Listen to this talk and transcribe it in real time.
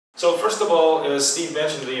So first of all, as Steve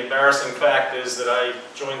mentioned, the embarrassing fact is that I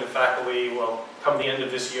joined the faculty, well, come the end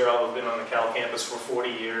of this year, I'll have been on the Cal campus for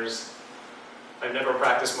 40 years. I've never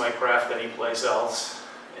practiced my craft anyplace else.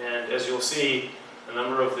 And as you'll see, a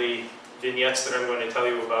number of the vignettes that I'm going to tell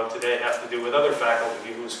you about today have to do with other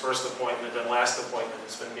faculty whose first appointment and last appointment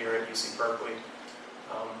has been here at UC Berkeley.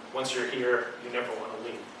 Once you're here, you never want to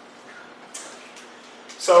leave.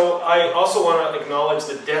 So I also want to acknowledge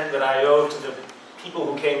the debt that I owe to the people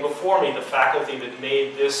who came before me, the faculty that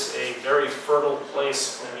made this a very fertile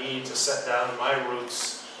place for me to set down my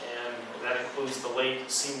roots, and that includes the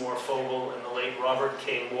late Seymour Fogel and the late Robert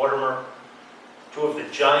K. Mortimer, two of the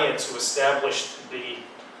giants who established the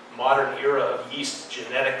modern era of yeast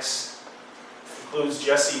genetics. It includes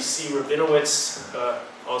Jesse C. Rabinowitz,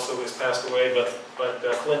 also who has passed away, but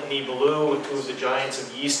Clinton E. Ballou, two of the giants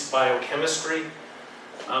of yeast biochemistry.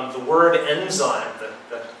 The word enzyme,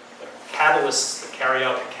 the catalysts that carry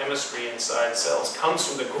out the chemistry inside cells, comes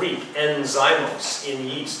from the Greek enzymos, in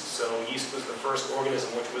yeast. So yeast was the first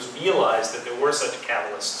organism which was realized that there were such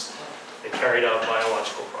catalysts that carried out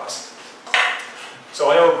biological processes.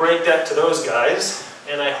 So I owe a great debt to those guys,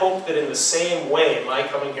 and I hope that in the same way, my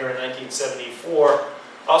coming here in 1974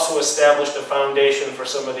 also established a foundation for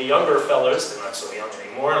some of the younger fellows, they're not so young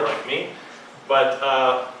anymore like me, but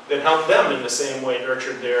that helped them in the same way,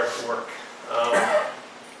 nurtured their work.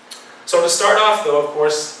 So to start off though, of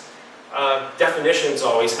course, definitions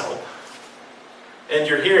always help. And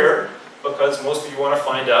you're here because most of you want to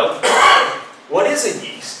find out what is a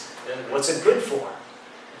yeast and what's it good for.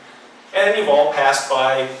 And you've all passed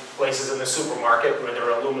by places in the supermarket where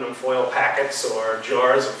there are aluminum foil packets or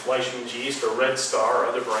jars of Fleischmann's yeast or Red Star or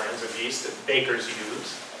other brands of yeast that bakers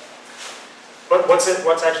use. But what's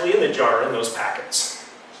actually in the jar in those packets?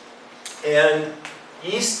 And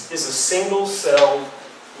yeast is a single-celled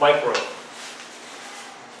microbe.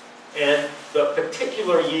 And the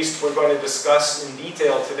particular yeast we're going to discuss in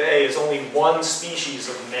detail today is only one species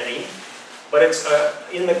of many, but it's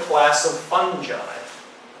in the class of fungi.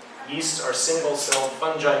 Yeasts are single-celled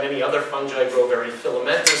fungi. Many other fungi grow very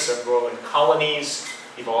filamentous or grow in colonies.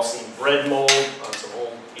 You've all seen bread mold on some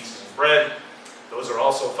old pieces of bread. Those are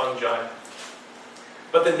also fungi.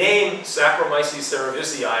 But the name Saccharomyces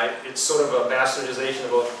cerevisiae, it's sort of a bastardization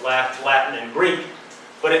of both Latin and Greek,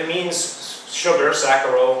 but it means sugar,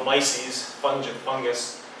 Saccharomyces,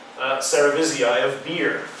 fungus, cerevisiae of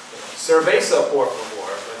beer. Cerveza, por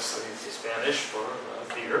favor, that's the Spanish for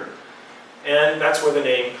beer. And that's where the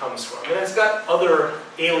name comes from. And it's got other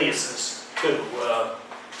aliases too.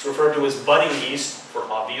 It's referred to as budding yeast for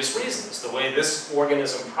obvious reasons. The way this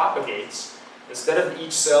organism propagates, instead of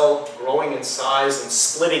each cell growing in size and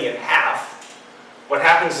splitting in half, what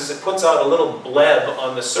happens is it puts out a little bleb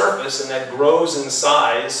on the surface and that grows in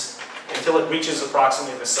size until it reaches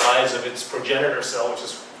approximately the size of its progenitor cell, which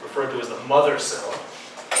is referred to as the mother cell.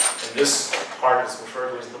 And this part is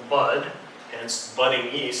referred to as the bud, hence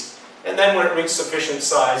budding yeast. And then when it reaches sufficient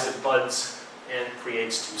size, it buds and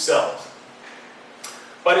creates two cells.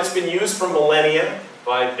 But it's been used for millennia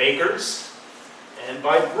by bakers and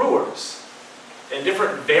by brewers. And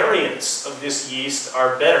different variants of this yeast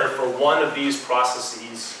are better for one of these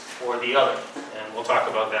processes or the other. And we'll talk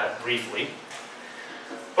about that briefly.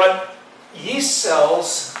 But yeast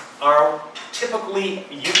cells are typically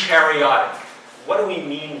eukaryotic. What do we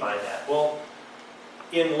mean by that? Well,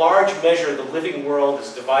 in large measure, the living world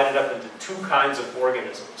is divided up into two kinds of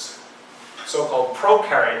organisms. So-called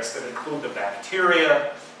prokaryotes that include the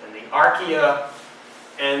bacteria and the archaea,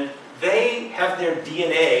 and they have their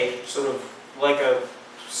DNA sort of like a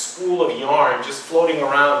spool of yarn just floating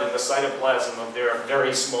around in the cytoplasm of their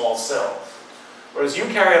very small cells. Whereas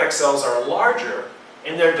eukaryotic cells are larger,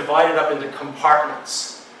 and they're divided up into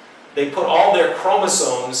compartments. They put all their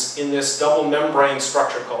chromosomes in this double membrane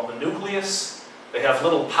structure called the nucleus. They have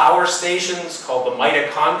little power stations called the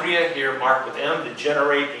mitochondria, here marked with M, that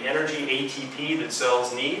generate the energy, ATP, that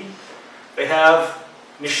cells need. They have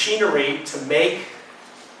machinery to make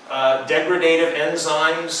degradative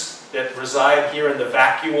enzymes that reside here in the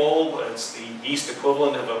vacuole. It's the yeast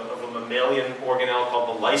equivalent of a mammalian organelle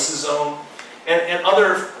called the lysosome. And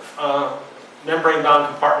other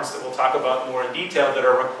membrane-bound compartments that we'll talk about more in detail that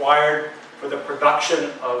are required for the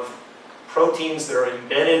production of proteins that are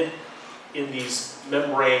embedded in these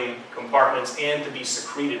membrane compartments and to be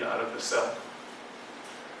secreted out of the cell.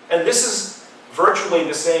 And this is virtually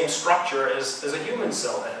the same structure as a human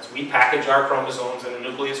cell has. We package our chromosomes in a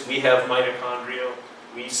nucleus, we have mitochondria,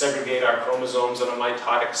 we segregate our chromosomes on a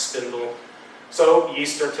mitotic spindle. So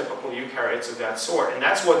yeast are typical eukaryotes of that sort. And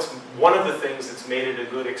that's what's one of the things that's made it a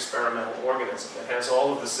good experimental organism. It has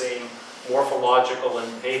all of the same morphological and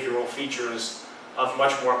behavioral features of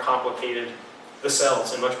much more complicated, the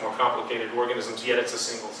cells in much more complicated organisms, yet it's a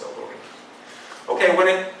single-celled organism. Okay,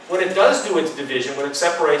 when it does do its division, when it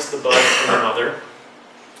separates the bud from the mother,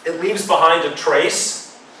 it leaves behind a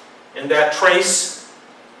trace, and that trace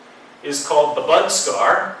is called the bud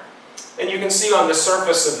scar. And you can see on the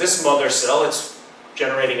surface of this mother cell, it's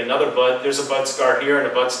generating another bud. There's a bud scar here, and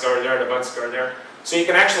a bud scar there, and a bud scar there. So you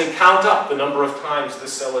can actually count up the number of times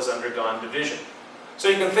this cell has undergone division. So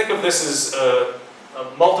you can think of this as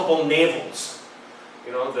multiple navels.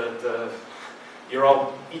 You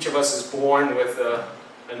know, each of us is born with a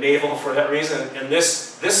navel for that reason, and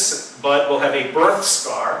this bud will have a birth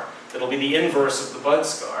scar that'll be the inverse of the bud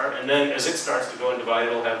scar, and then as it starts to go and divide,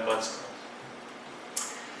 it'll have bud scars.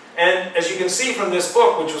 And as you can see from this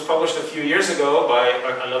book, which was published a few years ago by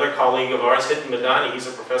another colleague of ours, Hitan Madani, he's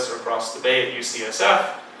a professor across the bay at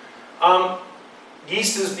UCSF,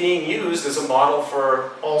 yeast is being used as a model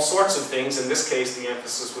for all sorts of things. In this case, the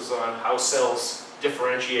emphasis was on how cells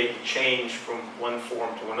differentiate and change from one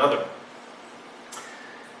form to another.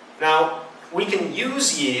 Now, we can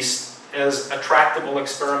use yeast as a tractable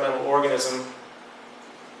experimental organism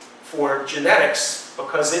for genetics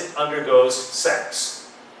because it undergoes sex.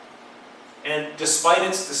 And despite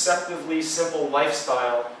its deceptively simple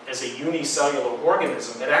lifestyle as a unicellular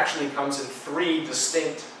organism, it actually comes in 3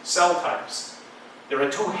 distinct cell types. There are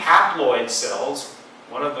 2 haploid cells.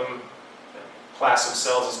 One of them, class of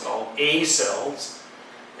cells, is called A cells,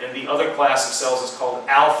 and the other class of cells is called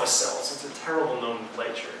alpha cells. It's a terrible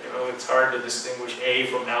nomenclature. You know, it's hard to distinguish A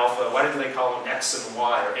from alpha. Why didn't they call them X and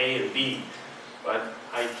Y, or A and B? But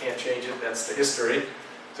I can't change it. That's the history.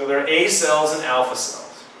 So there are A cells and alpha cells.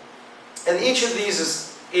 And each of these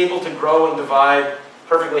is able to grow and divide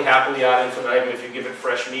perfectly happily ad infinitum if you give it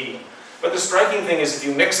fresh medium. But the striking thing is if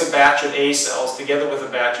you mix a batch of A cells together with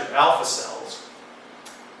a batch of alpha cells,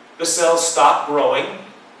 the cells stop growing,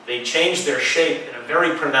 they change their shape in a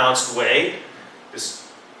very pronounced way.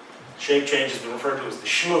 This shape change has been referred to as the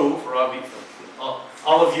shmoo for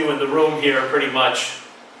all of you in the room here pretty much,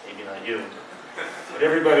 maybe not you, but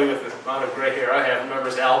everybody with the amount of gray hair I have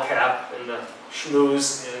remembers Al Cap and the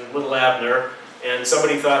shmoos in Little Abner, and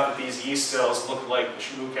somebody thought that these yeast cells looked like the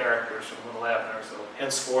shmoo characters from Little Abner, so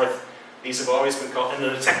henceforth these have always been called, and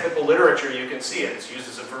in the technical literature you can see it, it's used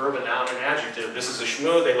as a verb, a noun, and adjective. This is a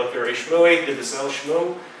shmoo, they look very shmooey, did the cell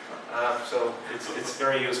shmoo? So it's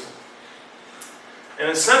very useful. And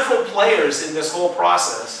the central players in this whole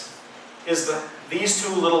process is these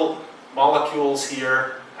 2 little molecules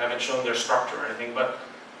here. I haven't shown their structure or anything, but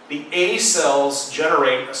the A cells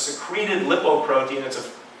generate a secreted lipoprotein. It's a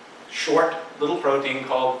short little protein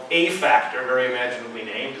called A factor, very imaginatively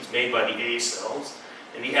named. It's made by the A cells.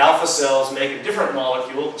 And the alpha cells make a different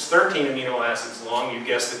molecule. It's 13 amino acids long. You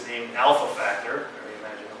guessed it, named alpha factor, very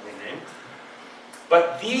imaginatively named.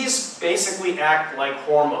 But these basically act like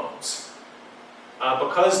hormones.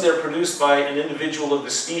 Because they're produced by an individual of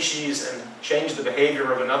the species and change the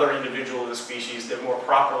behavior of another individual of the species, they're more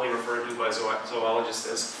properly referred to by zoologists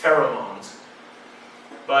as pheromones.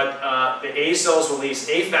 But the A cells release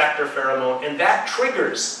A factor pheromone, and that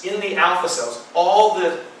triggers in the alpha cells all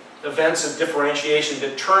the events of differentiation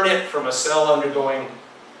that turn it from a cell undergoing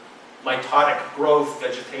mitotic growth,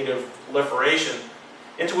 vegetative proliferation,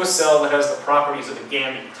 into a cell that has the properties of a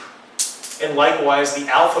gamete. And likewise, the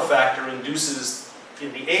alpha factor induces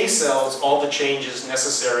in the A cells all the changes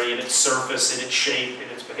necessary in its surface, in its shape, in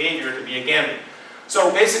its behavior to be a gamete.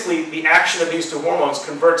 So basically, the action of these 2 hormones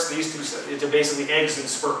converts these 2 into basically eggs and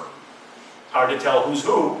sperm. Hard to tell who's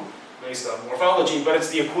who, based on morphology, but it's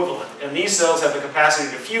the equivalent. And these cells have the capacity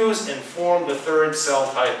to fuse and form the 3rd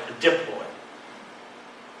cell type, the diploid.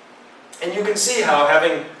 And you can see how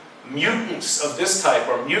having mutants of this type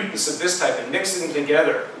or mutants of this type and mixing them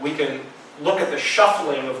together, we can look at the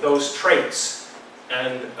shuffling of those traits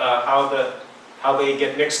and how they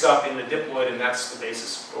get mixed up in the diploid, and that's the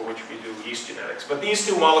basis for which we do yeast genetics. But these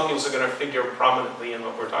 2 molecules are going to figure prominently in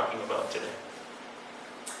what we're talking about today.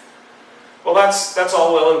 Well, that's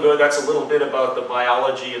all well and good. That's a little bit about the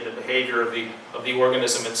biology and the behavior of the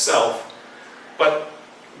organism itself. But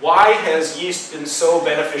why has yeast been so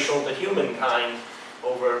beneficial to humankind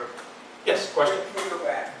over... Yes, question? Let me go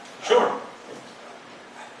back. Sure.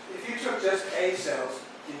 If you took just A cells,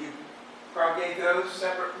 did you propagate those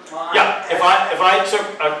separate lines? Yeah, if I took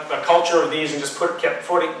a culture of these and just kept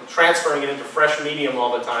transferring it into fresh medium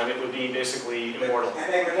all the time, it would be basically immortal.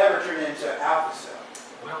 And they would never turn into alpha cells.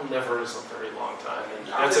 Well, never is a very long time. And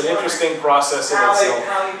that's an interesting process in itself.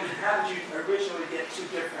 How did you originally get 2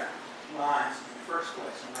 different lines in the first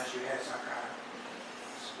place, unless you had some kind of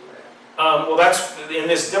split? Well, that's in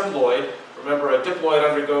this diploid. Remember, a diploid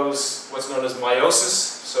undergoes what's known as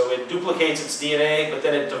meiosis. So it duplicates its DNA, but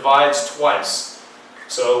then it divides twice.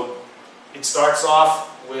 So it starts off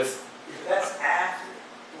with... That's after,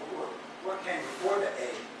 what came before the A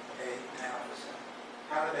analysis?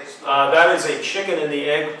 How do they split? That is a chicken and the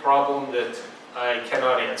egg problem that I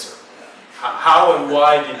cannot answer. How and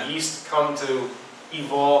why did yeast come to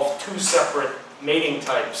evolve two separate mating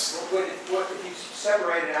types? What if you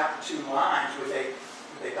separate it out to two lines, would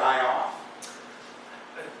they die off?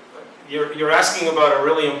 You're asking about a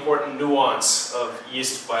really important nuance of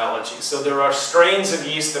yeast biology. So there are strains of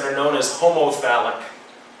yeast that are known as homophalic,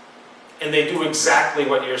 and they do exactly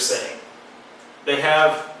what you're saying. They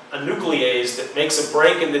have a nuclease that makes a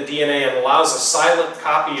break in the DNA and allows a silent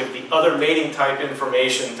copy of the other mating type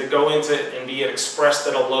information to go into and be expressed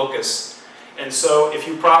at a locus. And so if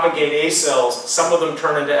you propagate A cells, some of them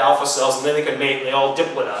turn into alpha cells, and then they can mate, and they all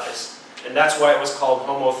diploidize. And that's why it was called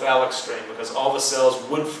homophalic strain, because all the cells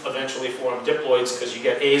would eventually form diploids because you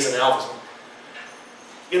get A's and alphas.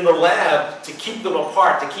 In the lab, to keep them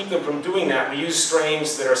apart, to keep them from doing that, we use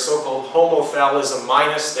strains that are so-called homophalism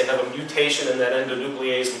minus. They have a mutation in that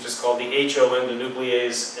endonuclease, which is called the HO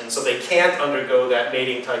endonuclease, and so they can't undergo that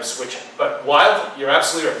mating type switching. But you're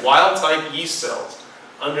absolutely right, wild type yeast cells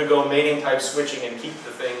undergo mating type switching and keep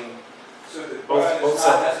the thing so the both is cells.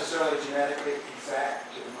 not necessarily genetically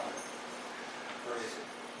exact to the mother. Or is it?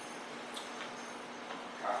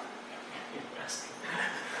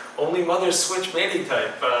 Only mothers switch mating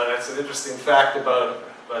type. That's an interesting fact about,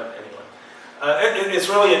 but anyway. It's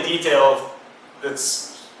really a detail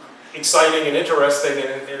that's exciting and interesting,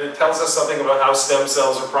 and it tells us something about how stem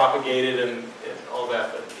cells are propagated and all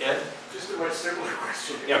that. But yeah? Just a much simpler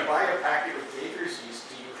question. If Yeah. you buy a packet of Baker's yeast,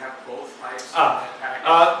 do you have both types in that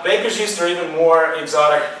packet? Baker's yeast are even more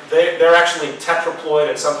exotic. They're actually tetraploid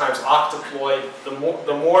and sometimes octaploid.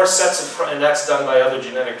 The more sets of, and that's done by other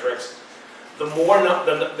genetic tricks.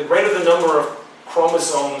 The greater the number of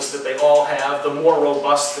chromosomes that they all have, the more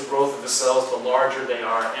robust the growth of the cells, the larger they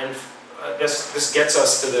are. And this gets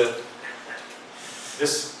us to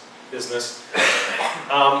this business.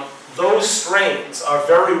 Those strains are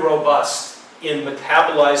very robust in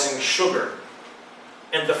metabolizing sugar.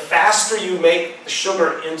 And the faster you make the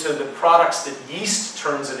sugar into the products that yeast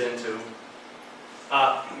turns it into,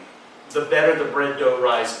 the better the bread dough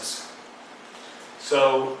rises.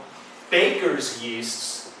 So Baker's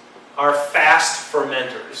yeasts are fast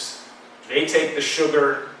fermenters. They take the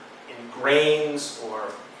sugar in grains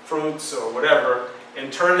or fruits or whatever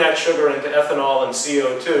and turn that sugar into ethanol and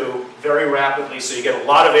CO2 very rapidly, so you get a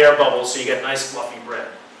lot of air bubbles, so you get nice fluffy bread.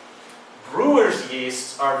 Brewer's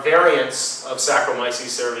yeasts are variants of Saccharomyces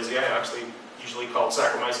cerevisiae, actually usually called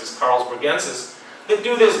Saccharomyces carlsbergensis, that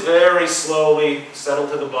do this very slowly, settle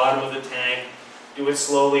to the bottom of the tank, do it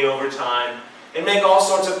slowly over time, and make all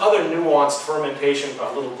sorts of other nuanced fermentation,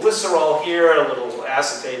 a little glycerol here, a little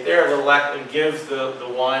acetate there, a little lactic, and give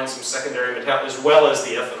the wine some secondary metabolism as well as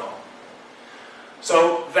the ethanol.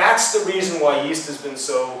 So that's the reason why yeast has been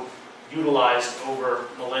so utilized over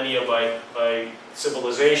millennia by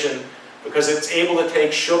civilization, because it's able to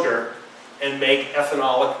take sugar and make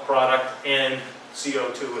ethanolic product and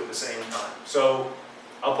CO2 at the same time. So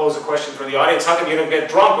I'll pose a question for the audience. How come you don't get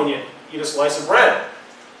drunk when you eat a slice of bread?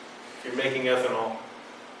 You're making ethanol.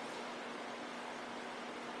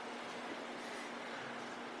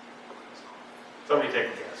 Somebody take a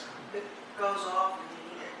guess. It goes off and you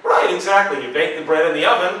eat it. Right, exactly. You bake the bread in the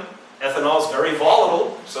oven. Ethanol is very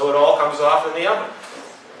volatile, so it all comes off in the oven.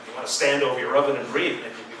 If you want to stand over your oven and breathe, maybe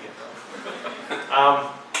you could get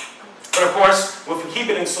drunk. But of course, if we keep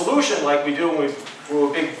it in solution like we do when we brew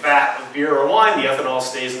a big vat of beer or wine, the ethanol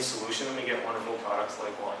stays in solution and we get wonderful products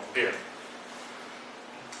like wine and beer.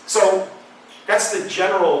 So that's the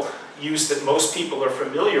general use that most people are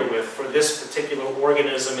familiar with for this particular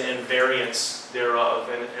organism and variants thereof.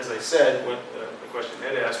 And as I said, what the question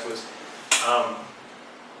Ed asked was,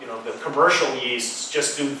 the commercial yeasts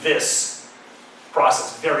just do this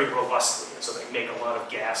process very robustly, and so they make a lot of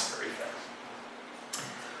gas very fast.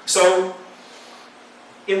 So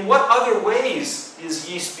in what other ways is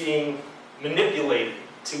yeast being manipulated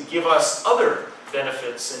to give us other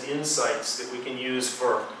benefits and insights that we can use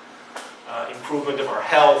for improvement of our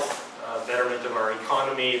health, betterment of our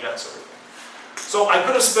economy, that sort of thing? So I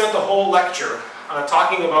could have spent a whole lecture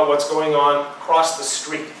talking about what's going on across the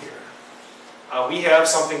street here. We have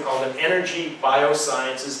something called an Energy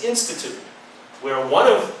Biosciences Institute, where one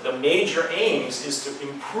of the major aims is to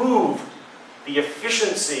improve the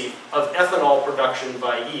efficiency of ethanol production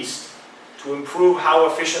by yeast, to improve how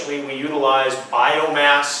efficiently we utilize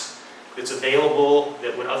biomass that's available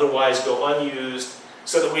that would otherwise go unused,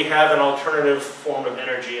 so that we have an alternative form of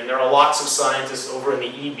energy. And there are lots of scientists over in the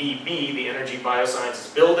EBB, the Energy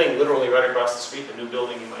Biosciences building, literally right across the street, the new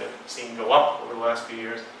building you might have seen go up over the last few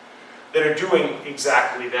years, that are doing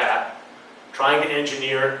exactly that, trying to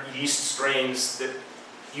engineer yeast strains that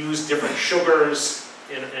use different sugars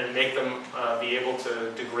and make them be able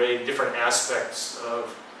to degrade different aspects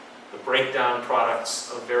of the breakdown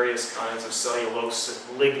products of various kinds of cellulose,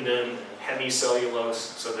 lignin, and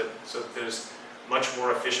hemicellulose, so that there's much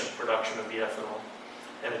more efficient production of the ethanol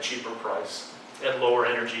at a cheaper price, at lower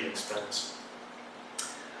energy expense.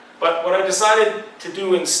 But what I decided to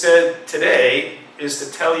do instead today is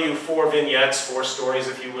to tell you 4 vignettes, 4 stories,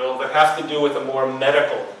 if you will, that have to do with a more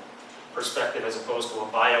medical perspective as opposed to a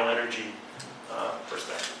bioenergy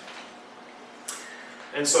perspective.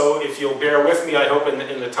 And so if you'll bear with me, I hope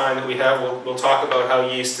in the time that we have, we'll talk about how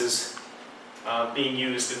yeast is being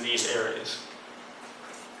used in these areas.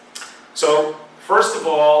 So first of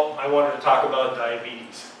all, I wanted to talk about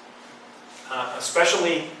diabetes,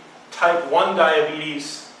 especially type 1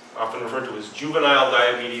 diabetes, often referred to as juvenile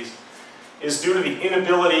diabetes, is due to the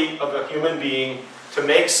inability of a human being to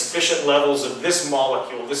make sufficient levels of this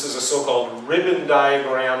molecule. This is a so-called ribbon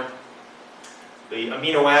diagram. The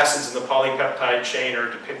amino acids in the polypeptide chain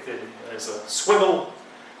are depicted as a squiggle,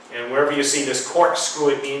 and wherever you see this corkscrew,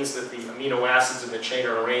 it means that the amino acids in the chain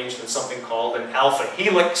are arranged in something called an alpha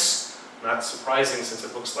helix. Not surprising, since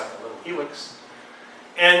it looks like a little helix.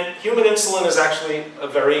 And human insulin is actually a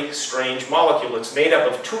very strange molecule. It's made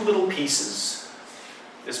up of 2 little pieces.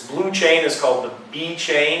 This blue chain is called the B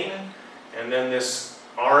chain, and then this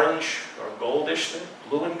orange or goldish thing,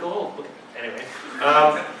 blue and gold, look at it.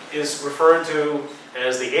 Anyway, is referred to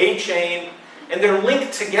as the A chain, and they're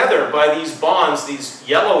linked together by these bonds, these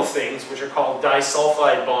yellow things, which are called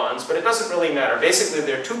disulfide bonds, but it doesn't really matter. Basically,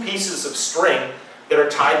 they're 2 pieces of string that are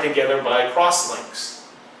tied together by cross-links.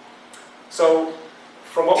 So,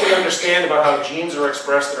 from what we understand about how genes are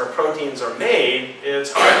expressed and how proteins are made,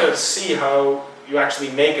 it's hard to see how you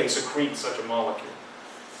actually make and secrete such a molecule.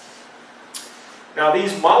 Now,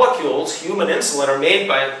 these molecules, human insulin, are made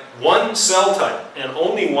by 1 cell type, and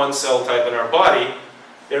only 1 cell type in our body.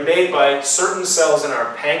 They're made by certain cells in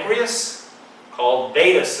our pancreas called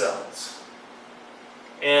beta cells.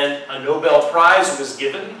 And a Nobel Prize was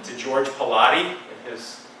given to George Palade,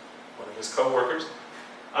 one of his co-workers,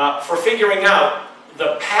 for figuring out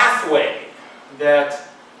the pathway that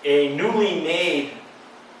a newly made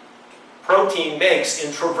protein makes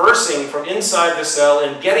in traversing from inside the cell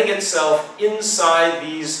and getting itself inside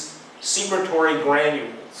these secretory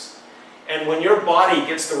granules. And when your body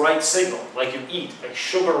gets the right signal, like you eat a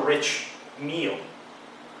sugar-rich meal,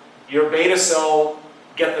 your beta cell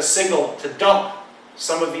get the signal to dump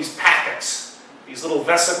some of these packets, these little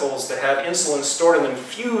vesicles that have insulin stored in them,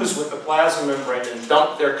 fuse with the plasma membrane and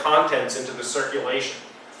dump their contents into the circulation.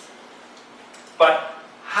 But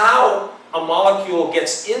how a molecule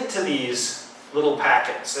gets into these little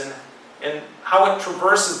packets and how it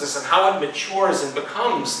traverses this and how it matures and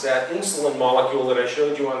becomes that insulin molecule that I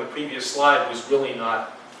showed you on the previous slide was really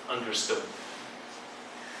not understood.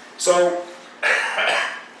 So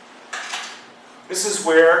this is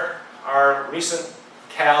where our recent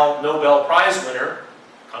Cal Nobel Prize winner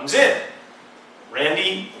comes in.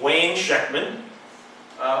 Randy Wayne Sheckman,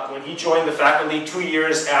 when he joined the faculty 2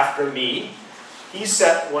 years after me, he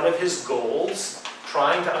set one of his goals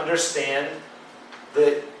trying to understand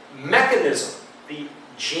the mechanism, the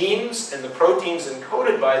genes and the proteins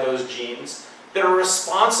encoded by those genes that are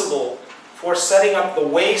responsible for setting up the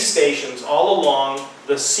way stations all along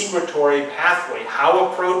the secretory pathway,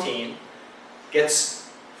 how a protein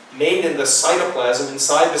gets made in the cytoplasm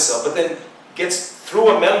inside the cell, but then gets through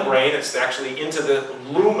a membrane, it's actually into the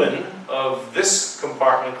lumen of this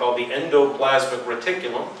compartment called the endoplasmic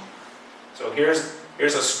reticulum. So here's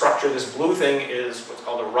a structure, this blue thing is what's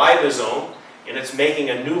called a ribosome, and it's making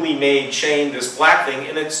a newly made chain, this black thing,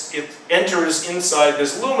 and it enters inside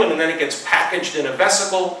this lumen, and then it gets packaged in a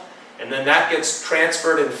vesicle, and then that gets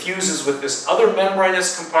transferred and fuses with this other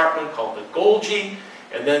membranous compartment called the Golgi,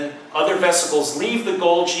 and then other vesicles leave the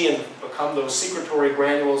Golgi and become those secretory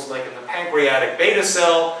granules like in the pancreatic beta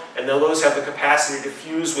cell, and then those have the capacity to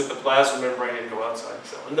fuse with the plasma membrane and go outside the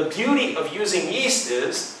cell. And the beauty of using yeast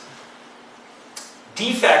is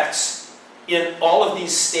defects in all of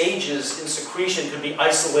these stages in secretion can be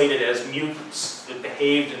isolated as mutants that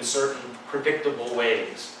behaved in certain predictable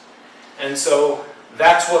ways. And so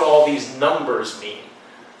that's what all these numbers mean.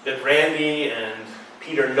 That Randy and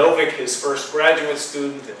Peter Novick, his first graduate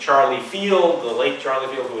student, and Charlie Field, the late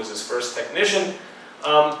Charlie Field, who was his first technician,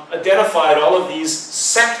 identified all of these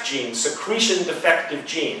SEC genes, secretion defective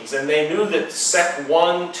genes, and they knew that SEC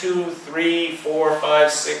 1, 2, 3, 4,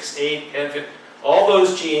 5, 6, 8, 10, 15, all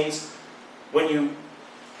those genes, when you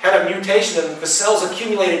had a mutation in them, the cells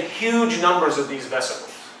accumulated huge numbers of these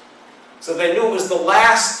vesicles. So they knew it was the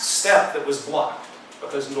last step that was blocked,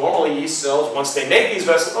 because normally yeast cells, once they make these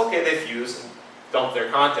vesicles, okay, they fuse and dump their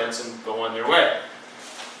contents and go on their way.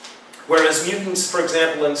 Whereas mutants, for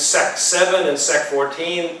example, in SEC7 and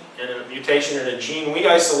SEC14, and a mutation in a gene we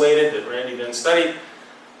isolated that Randy then studied,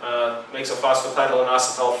 makes a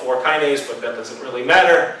phosphatidylinositol 4 kinase, but that doesn't really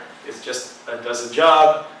matter. It just does a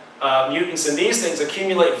job. Mutants in these things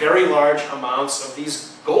accumulate very large amounts of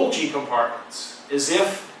these Golgi compartments, as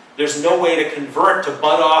if there's no way to convert to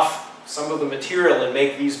bud off some of the material and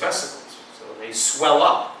make these vesicles. So they swell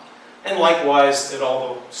up. And likewise, at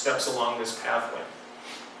all the steps along this pathway.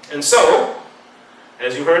 And so,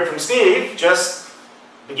 as you heard from Steve, just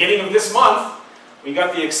beginning of this month, we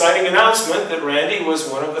got the exciting announcement that Randy was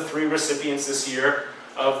one of the 3 recipients this year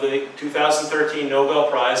of the 2013 Nobel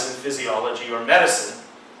Prize in Physiology or Medicine.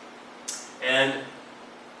 And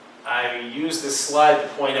I use this slide to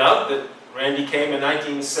point out that Randy came in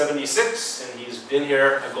 1976, and he's been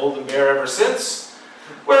here a Golden Bear ever since.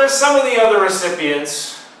 Whereas some of the other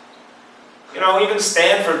recipients, you know, even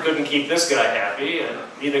Stanford couldn't keep this guy happy, and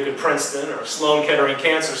neither could Princeton or Sloan Kettering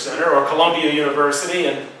Cancer Center or Columbia University,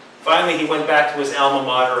 and finally he went back to his alma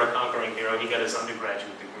mater, a conquering hero. He got his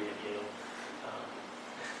undergraduate degree at Yale.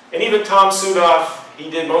 And even Tom Sudoff, he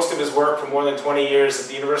did most of his work for more than 20 years at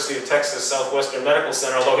the University of Texas Southwestern Medical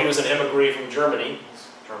Center, although he was an emigre from Germany. He's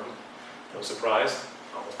German, no surprise.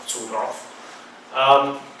 Sudoff.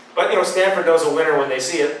 But, you know, Stanford knows a winner when they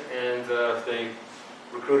see it, and they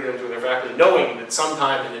recruited him to their faculty, knowing that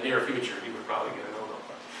sometime in the near future he would probably get a Nobel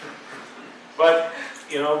Prize. But,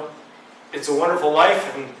 you know, it's a wonderful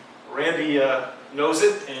life, and Randy knows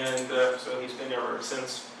it, and so he's been there ever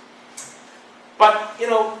since. But, you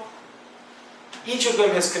know, each of them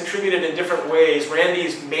has contributed in different ways.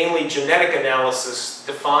 Randy's mainly genetic analysis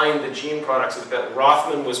defined the gene products of that.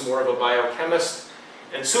 Rothman was more of a biochemist,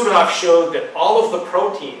 and Sudoff showed that all of the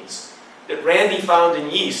proteins that Randy found in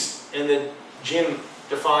yeast and that Jim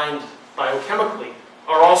defined biochemically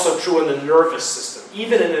are also true in the nervous system.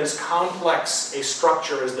 Even in as complex a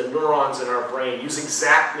structure as the neurons in our brain use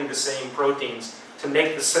exactly the same proteins to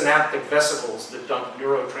make the synaptic vesicles that dump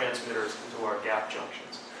neurotransmitters into our gap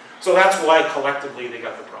junctions. So that's why collectively they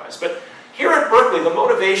got the prize. But here at Berkeley, the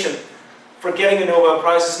motivation for getting a Nobel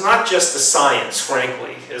Prize is not just the science,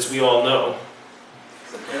 frankly, as we all know.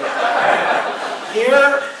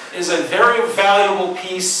 Here is a very valuable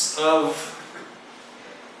piece of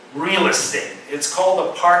real estate. It's called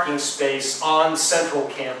a parking space on Central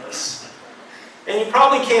Campus. And you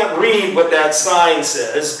probably can't read what that sign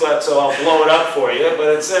says, but so I'll blow it up for you. But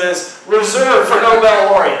it says, "Reserved for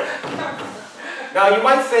Nobel laureate." Now you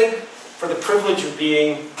might think, for the privilege of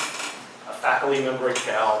being a faculty member at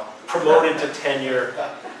Cal, promoted to tenure,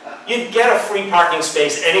 you'd get a free parking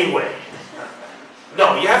space anyway.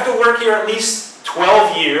 No, you have to work here at least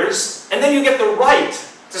 12 years, and then you get the right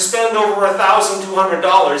to spend over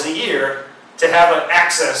 $1,200 a year to have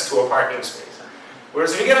access to a parking space.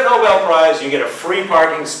 Whereas if you get a Nobel Prize, you get a free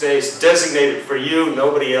parking space designated for you,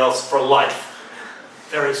 nobody else, for life.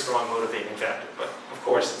 Very strong motivating factor, but of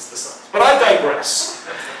course it's the science. But I digress.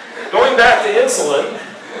 Going back to insulin,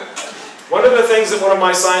 one of the things that one of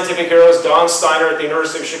my scientific heroes, Don Steiner at the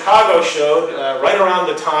University of Chicago, showed right around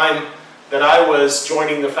the time that I was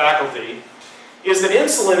joining the faculty, is that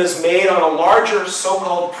insulin is made on a larger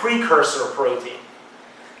so-called precursor protein.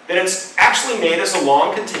 That it's actually made as a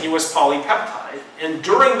long continuous polypeptide, and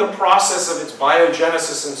during the process of its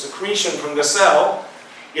biogenesis and secretion from the cell,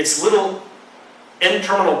 its little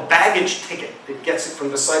N-terminal baggage ticket that gets it from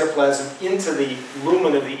the cytoplasm into the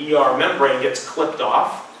lumen of the ER membrane gets clipped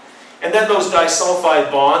off, and then those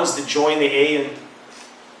disulfide bonds that join the A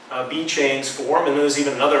and B chains form, and there's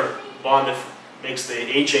even another bond that makes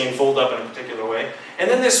the A chain fold up in a particular way. And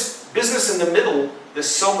then this business in the middle,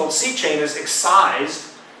 this so-called C chain, is excised,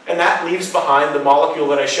 and that leaves behind the molecule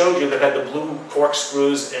that I showed you that had the blue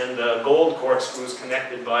corkscrews and the gold corkscrews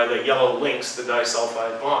connected by the yellow links, the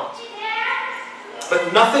disulfide bonds.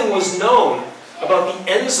 But nothing was known about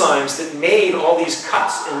the enzymes that made all these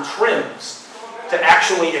cuts and trims to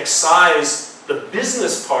actually excise the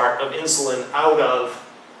business part of insulin out of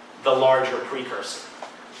the larger precursor.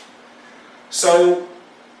 So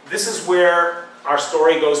this is where our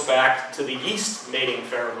story goes back to the yeast mating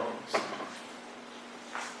pheromones.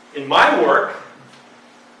 In my work,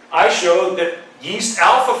 I showed that Yeast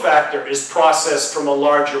alpha factor is processed from a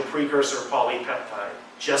larger precursor polypeptide,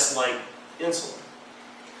 just like insulin.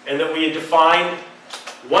 And that we had defined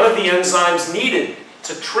one of the enzymes needed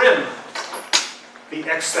to trim the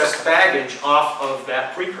excess baggage off of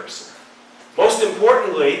that precursor. Most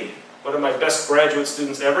importantly, one of my best graduate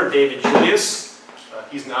students ever, David Julius,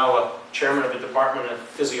 he's now a chairman of the Department of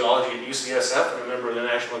Physiology at UCSF and a member of the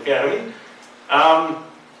National Academy.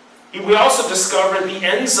 We also discovered the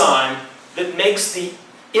enzyme that makes the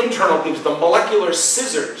internal things, the molecular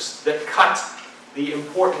scissors that cut the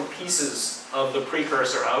important pieces of the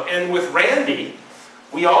precursor out. And with Randy,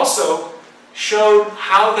 we also showed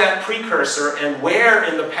how that precursor and where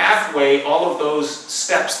in the pathway all of those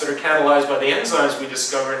steps that are catalyzed by the enzymes we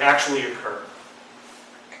discovered actually occur.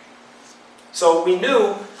 So we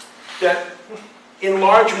knew that in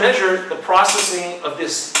large measure the processing of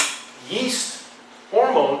this yeast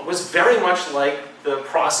hormone was very much like the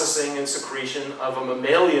processing and secretion of a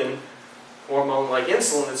mammalian hormone like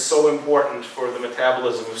insulin that's so important for the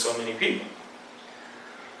metabolism of so many people.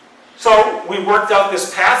 So we worked out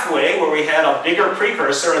this pathway where we had a bigger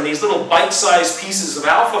precursor, and these little bite-sized pieces of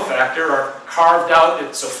alpha factor are carved out.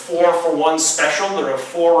 It's a 4-for-1 special. There are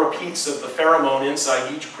 4 repeats of the pheromone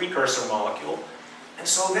inside each precursor molecule. And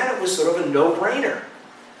so then it was sort of a no-brainer.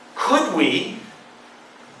 Could we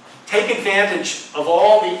take advantage of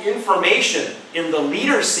all the information in the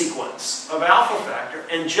leader sequence of alpha factor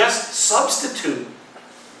and just substitute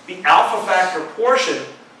the alpha factor portion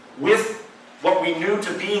with what we knew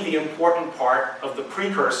to be the important part of the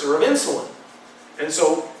precursor of insulin? And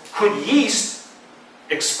so could yeast,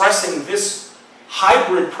 expressing this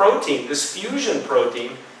hybrid protein, this fusion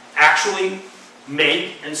protein, actually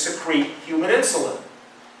make and secrete human insulin?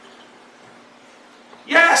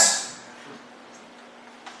 Yes!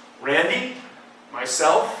 Randy,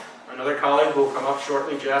 myself, another colleague who will come up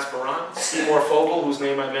shortly, Jasper Ron, Seymour Fogel, whose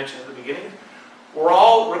name I mentioned at the beginning, were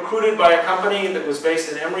all recruited by a company that was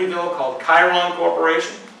based in Emeryville called Chiron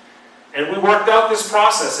Corporation. And we worked out this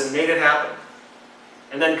process and made it happen.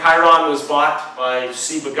 And then Chiron was bought by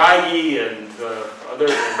Ciba Geigy and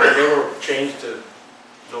others, and they were changed to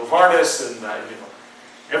Novartis, and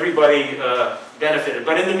everybody benefited.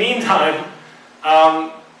 But in the meantime,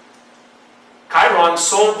 Chiron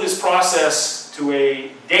sold this process to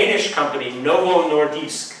a Danish company, Novo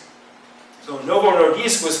Nordisk. So Novo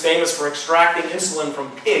Nordisk was famous for extracting insulin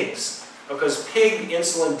from pigs, because pig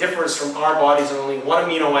insulin differs from our bodies in only one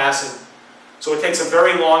amino acid. So it takes a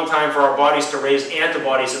very long time for our bodies to raise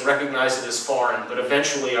antibodies and recognize it as foreign, but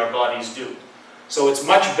eventually our bodies do. So it's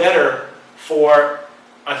much better for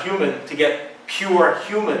a human to get pure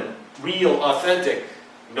human, real, authentic,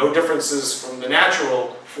 no differences from the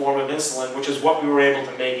natural form of insulin, which is what we were able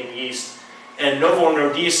to make in yeast. And Novo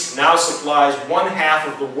Nordisk now supplies 1/2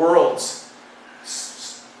 of the world's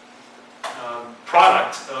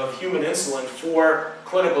product of human insulin for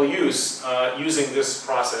clinical use using this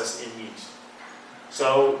process in yeast.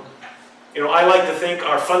 So, I like to think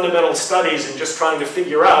our fundamental studies in just trying to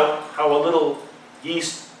figure out how a little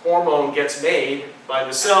yeast hormone gets made by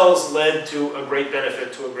the cells led to a great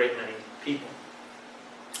benefit to a great many people.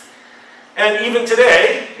 And even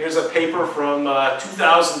today, here's a paper from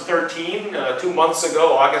 2013, 2 months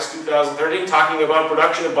ago, August 2013, talking about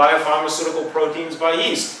production of biopharmaceutical proteins by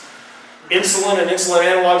yeast. Insulin and insulin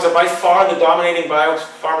analogs are by far the dominating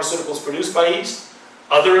biopharmaceuticals produced by yeast.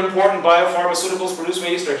 Other important biopharmaceuticals produced by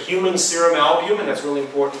yeast are human serum albumin. That's really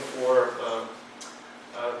important for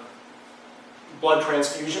blood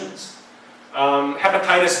transfusions.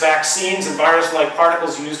 Hepatitis vaccines and virus-like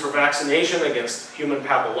particles used for vaccination against human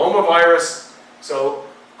papillomavirus. So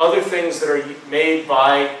other things that are made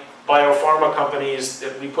by biopharma companies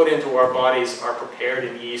that we put into our bodies are prepared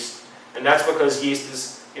in yeast. And that's because yeast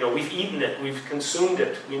is, we've eaten it, we've consumed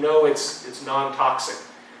it, we know it's non-toxic.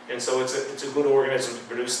 And so it's a good organism to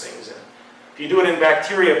produce things in. If you do it in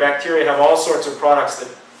bacteria, bacteria have all sorts of products that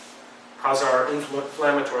cause our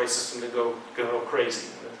inflammatory system to go crazy.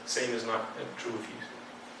 The same is not true of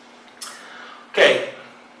yeast. Okay,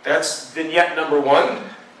 that's vignette number 1.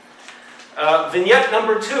 Vignette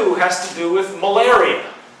number 2 has to do with malaria.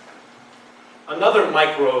 Another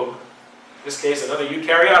microbe, in this case another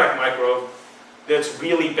eukaryotic microbe, that's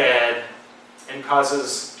really bad and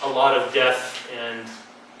causes a lot of death and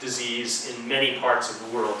disease in many parts of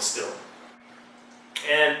the world still.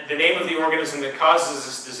 And the name of the organism that causes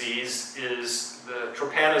this disease is the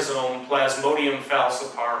trypanosome Plasmodium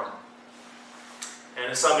falciparum.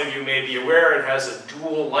 And as some of you may be aware, it has a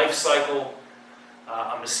dual life cycle.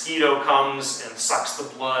 A mosquito comes and sucks the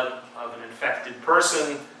blood of an infected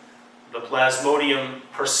person. The plasmodium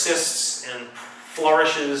persists and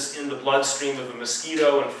flourishes in the bloodstream of the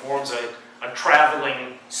mosquito and forms a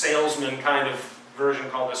traveling salesman kind of version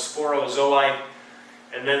called a sporozoite.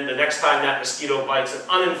 And then the next time that mosquito bites an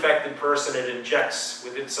uninfected person, it injects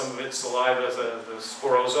with some of its saliva the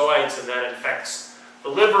sporozoites, and that infects the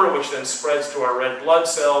liver, which then spreads to our red blood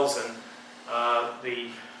cells, and the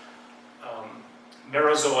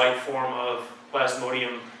merozoite form of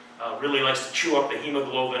Plasmodium really likes to chew up the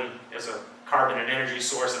hemoglobin as a carbon and energy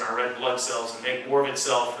source in our red blood cells and make more of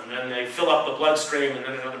itself, and then they fill up the bloodstream, and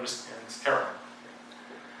then another mosquito, and it's terrible.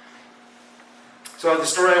 So the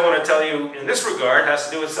story I want to tell you in this regard has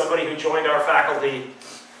to do with somebody who joined our faculty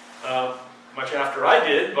much after I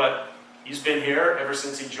did, but he's been here ever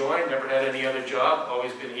since he joined, never had any other job,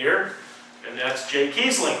 always been here, and that's Jay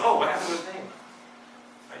Kiesling. Oh, what happened to his name?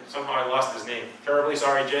 Somehow I lost his name. Terribly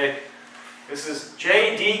sorry, Jay. This is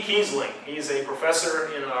J.D. Kiesling. He's a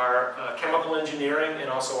professor in our chemical engineering and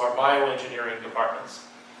also our bioengineering departments.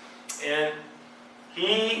 And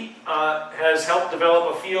he has helped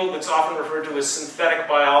develop a field that's often referred to as synthetic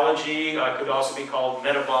biology, could also be called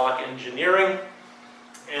metabolic engineering.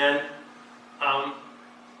 And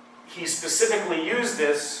he specifically used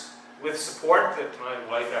this with support that my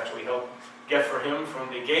wife actually helped get for him from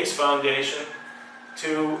the Gates Foundation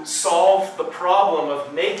to solve the problem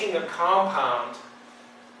of making a compound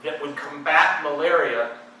that would combat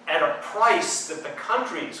malaria at a price that the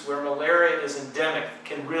countries where malaria is endemic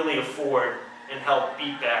can really afford and help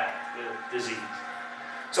beat back the disease.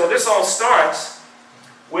 So this all starts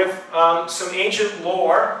with some ancient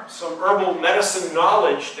lore, some herbal medicine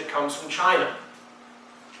knowledge that comes from China.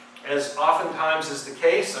 As oftentimes is the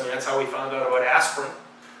case, I mean, that's how we found out about aspirin.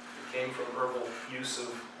 It came from herbal use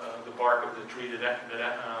of the bark of the tree that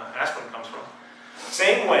aspirin comes from.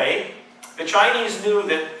 Same way, the Chinese knew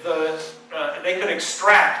that they could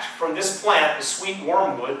extract from this plant, the sweet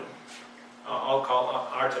wormwood, I'll call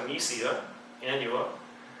Artemisia annua,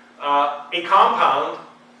 a compound,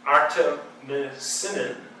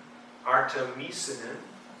 artemisinin,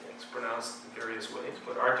 it's pronounced in various ways,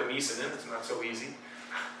 but artemisinin, it's not so easy.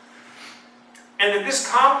 And that this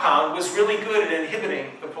compound was really good at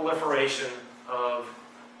inhibiting the proliferation of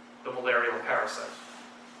the malarial parasite.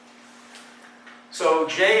 So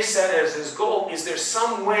Jay set as his goal, is there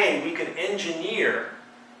some way we could engineer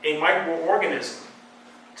a microorganism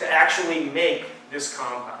to actually make this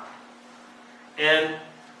compound? And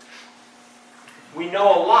we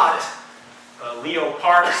know a lot. Leo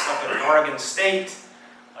Parks up at Oregon State,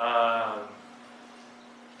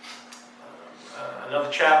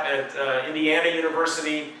 another chap at Indiana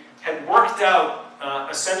University had worked out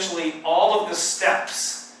essentially all of the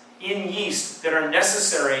steps in yeast that are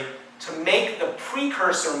necessary to make the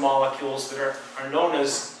precursor molecules that are known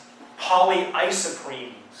as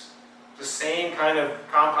polyisoprenes, the same kind of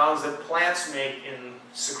compounds that plants make in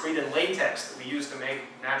secrete and latex that we use to make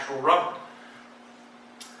natural rubber.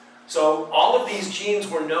 So all of these genes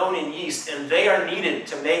were known in yeast, and they are needed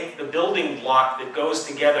to make the building block that goes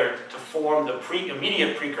together to form the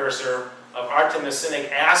immediate precursor of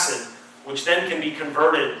artemisinic acid, which then can be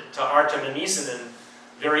converted to artemisinin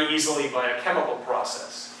very easily by a chemical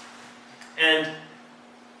process. And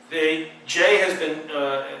Jay has been,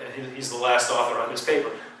 he's the last author on this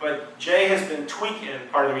paper, but Jay has been tweaking, and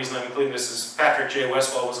part of the reason I'm including this is Patrick J.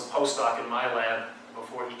 Westphal was a postdoc in my lab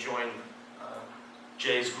before he joined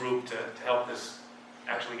Jay's group to help this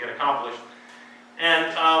actually get accomplished.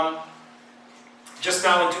 And just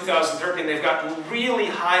now in 2013, they've gotten really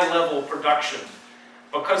high-level production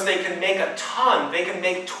because they can make a ton, they can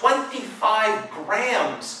make 25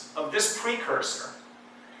 grams of this precursor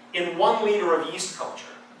in 1 liter of yeast culture.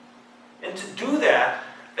 And to do that,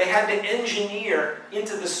 they had to engineer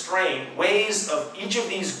into the strain ways of each of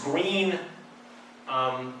these green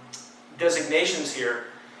designations here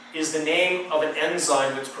is the name of an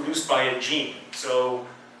enzyme that's produced by a gene. So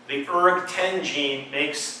the ERG10 gene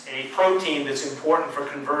makes a protein that's important for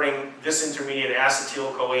converting this intermediate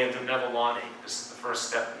acetyl-CoA into mevalonate. This is the first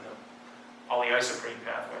step in the polyisoprene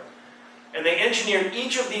pathway. And they engineered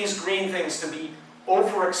each of these green things to be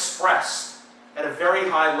overexpressed at a very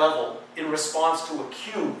high level in response to a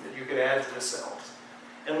cube that you could add to the cells.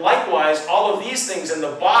 And likewise, all of these things in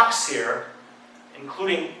the box here,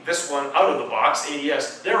 including this one out of the box,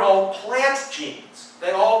 ADS, they're all plant genes.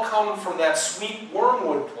 They all come from that sweet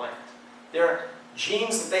wormwood plant. They're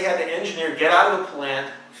genes that they had to engineer, get out of the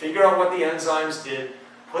plant, figure out what the enzymes did,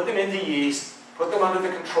 put them into yeast, put them under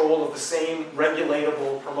the control of the same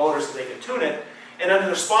regulatable promoter so they could tune it, and in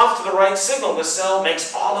response to the right signal, the cell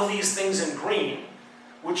makes all of these things in green,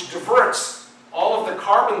 which diverts all of the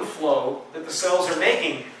carbon flow that the cells are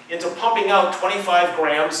making into pumping out 25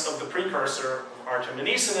 grams of the precursor of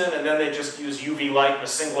artemisinin, and then they just use UV light and a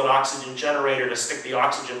singlet oxygen generator to stick the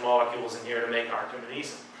oxygen molecules in here to make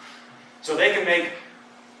artemisinin. So they can make,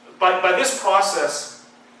 by this process,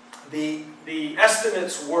 the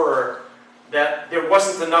estimates were that there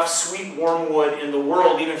wasn't enough sweet wormwood in the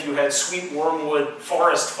world, even if you had sweet wormwood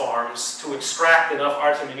forest farms, to extract enough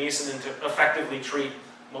artemisinin to effectively treat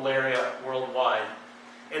malaria worldwide.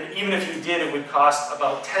 And even if you did, it would cost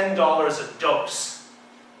about $10 a dose.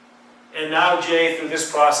 And now, Jay, through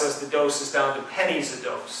this process, the dose is down to pennies a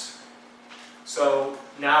dose. So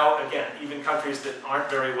now, again, even countries that aren't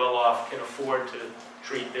very well off can afford to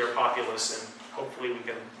treat their populace, and hopefully we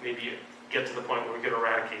can maybe get to the point where we can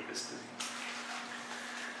eradicate this disease.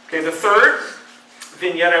 Okay, the third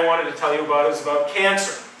vignette I wanted to tell you about is about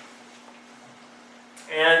cancer.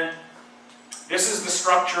 And this is the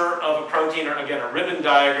structure of a protein, or again, a ribbon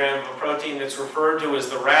diagram of a protein that's referred to as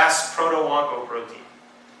the RAS proto-oncoprotein.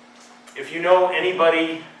 If you know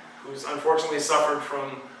anybody who's unfortunately suffered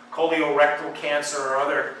from colorectal cancer or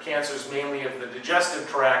other cancers, mainly of the digestive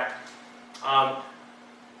tract,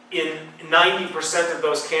 in 90% of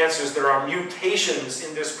those cancers, there are mutations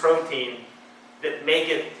in this protein that make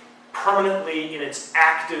it permanently in its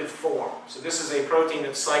active form. So this is a protein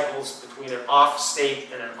that cycles between an off state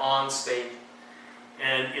and an on state.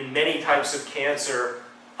 And in many types of cancer,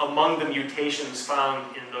 among the mutations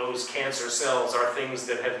found in those cancer cells are things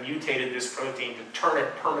that have mutated this protein to turn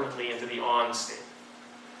it permanently into the on state.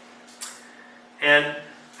 And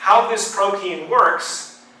how this protein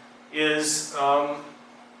works is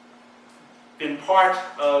in part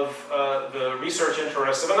of the research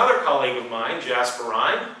interests of another colleague of mine, Jasper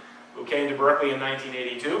Rhine, who came to Berkeley in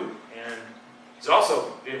 1982, and he's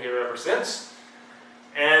also been here ever since.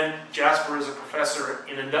 And Jasper is a professor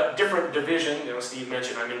in a different division. You know, Steve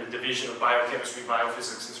mentioned I'm in the Division of Biochemistry,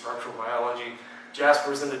 Biophysics and Structural Biology.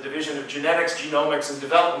 Jasper is in the Division of Genetics, Genomics, and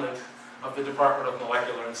Development of the Department of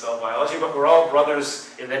Molecular and Cell Biology, but we're all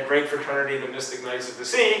brothers in that great fraternity, the Mystic Knights of the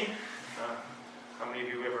Sea. How many of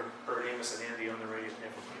you ever heard Amos and Andy on the radio?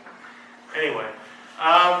 Anyway,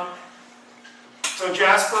 so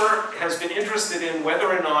Jasper has been interested in whether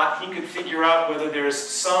or not he could figure out whether there's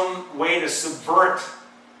some way to subvert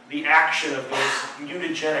the action of those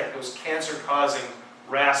mutagenic, those cancer-causing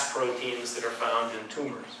RAS proteins that are found in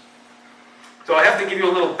tumors. So I have to give you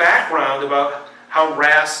a little background about how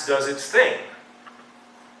RAS does its thing.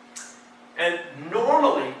 And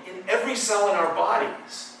normally, in every cell in our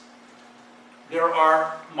bodies, there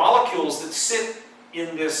are molecules that sit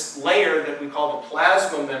in this layer that we call the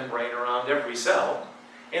plasma membrane around every cell.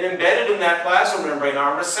 And embedded in that plasma membrane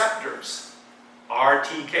are receptors,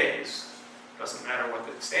 RTKs. Doesn't matter what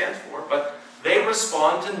that stands for, but they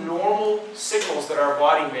respond to normal signals that our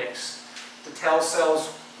body makes to tell cells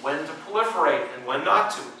when to proliferate and when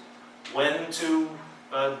not to, when to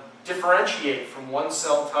differentiate from one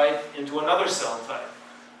cell type into another cell type.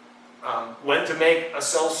 When to make a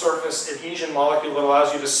cell surface adhesion molecule that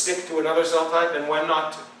allows you to stick to another cell type and when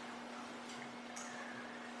not to.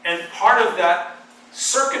 And part of that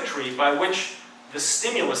circuitry by which the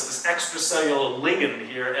stimulus, this extracellular ligand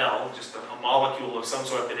here, L, just a molecule of some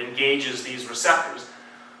sort that engages these receptors,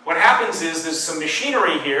 what happens is there's some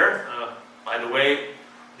machinery here. By the way,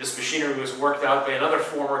 this machinery was worked out by another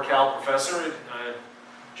former Cal professor,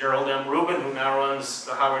 Gerald M. Rubin, who now runs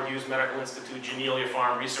the Howard Hughes Medical Institute Genelia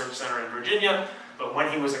Farm Research Center in Virginia. But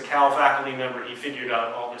when he was a Cal faculty member, he figured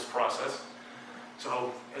out all this process.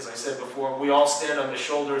 So, as I said before, we all stand on the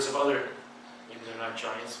shoulders of other, even they're not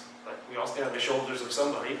giants, but we all stand on the shoulders of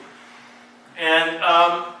somebody. And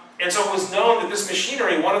so it was known that this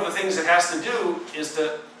machinery, one of the things it has to do is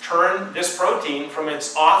to turn this protein from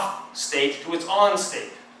its off state to its on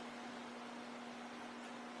state.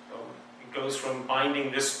 Goes from binding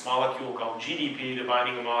this molecule called GDP to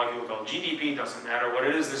binding a molecule called GDP. Doesn't matter what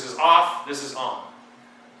it is. This is off, this is on.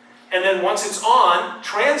 And then once it's on,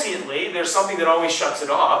 transiently, there's something that always shuts it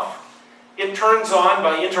off. It turns on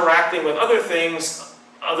by interacting with other things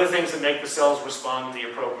that make the cells respond in the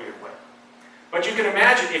appropriate way. But you can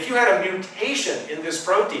imagine, if you had a mutation in this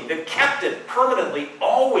protein that kept it permanently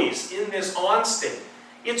always in this on state,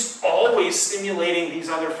 it's always stimulating these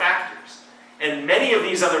other factors. And many of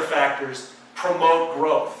these other factors promote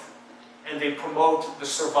growth, and they promote the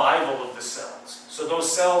survival of the cells. So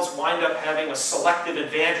those cells wind up having a selective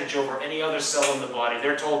advantage over any other cell in the body.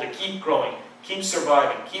 They're told to keep growing, keep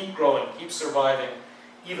surviving, keep growing, keep surviving,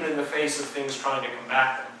 even in the face of things trying to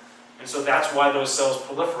combat them. And so that's why those cells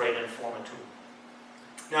proliferate and form a tumor.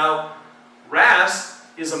 Now, RAS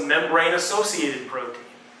is a membrane-associated protein,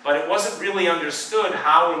 but it wasn't really understood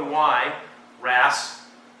how and why RAS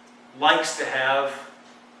likes to have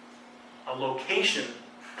a location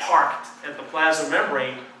parked at the plasma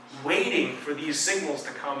membrane waiting for these signals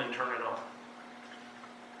to come and turn it on.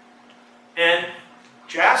 And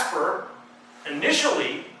Jasper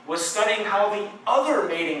initially was studying how the other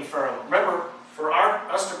mating pheromone, remember, for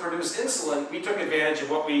us to produce insulin, we took advantage of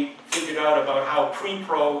what we figured out about how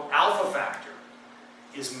pre-pro alpha factor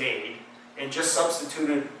is made and just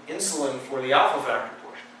substituted insulin for the alpha factor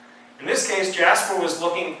portion. In this case, Jasper was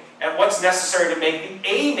looking at what's necessary to make the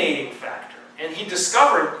A mating factor. And he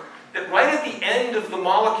discovered that right at the end of the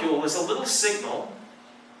molecule is a little signal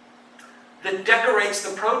that decorates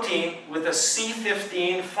the protein with a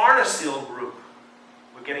C15 farnesyl group.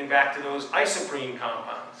 We're getting back to those isoprene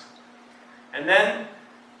compounds. And then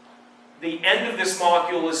the end of this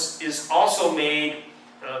molecule is also made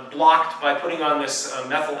blocked by putting on this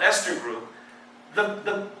methyl ester group.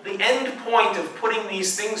 The end point of putting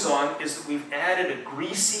these things on is that we've added a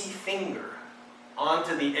greasy finger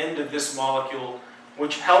onto the end of this molecule,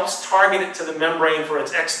 which helps target it to the membrane for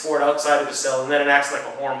its export outside of the cell, and then it acts like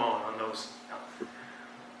a hormone on those.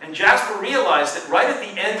 And Jasper realized that right at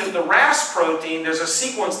the end of the RAS protein, there's a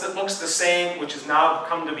sequence that looks the same, which has now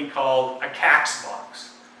come to be called a CAX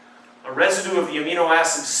box. A residue of the amino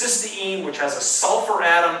acid cysteine, which has a sulfur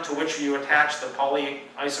atom to which you attach the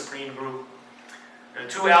polyisoprene group. And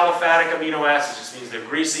 2 aliphatic amino acids, just means they're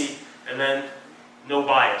greasy, and then no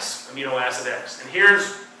bias, amino acid X. And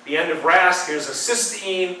here's the end of RAS, here's a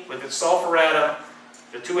cysteine with its sulfur atom,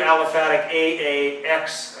 the 2 aliphatic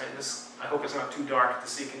AAX. I hope it's not too dark to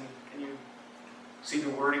see. Can you see the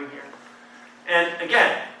wording here? And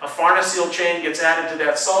again, a farnesyl chain gets added to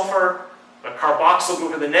that sulfur, a carboxyl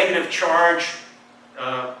group with a negative charge.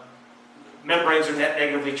 Membranes are net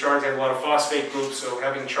negatively charged, they have a lot of phosphate groups, so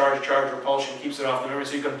having charge repulsion keeps it off the membrane.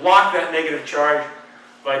 So you can block that negative charge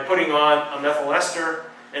by putting on a methyl ester,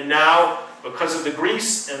 and now, because of the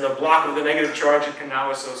grease and the block of the negative charge, it can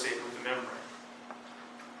now associate with the membrane.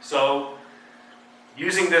 So,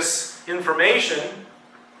 using this information,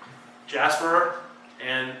 Jasper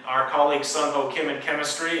and our colleague Sun-Ho Kim in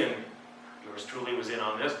chemistry, and yours truly was in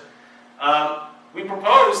on this, we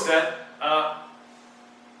proposed that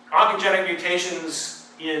oncogenic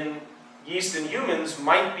mutations in yeast in humans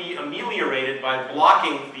might be ameliorated by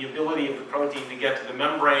blocking the ability of the protein to get to the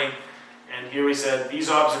membrane. And here we said, these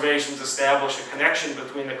observations establish a connection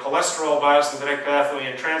between the cholesterol biosynthetic pathway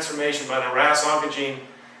and transformation by the RAS oncogene,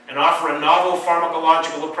 and offer a novel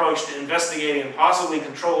pharmacological approach to investigating and possibly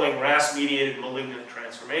controlling RAS-mediated malignant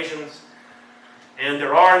transformations. And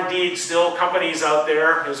there are indeed still companies out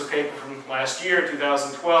there, here's a paper from last year,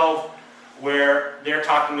 2012, where they're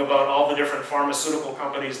talking about all the different pharmaceutical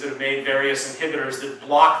companies that have made various inhibitors that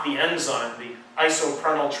block the enzyme, the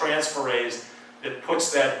isoprenyl transferase that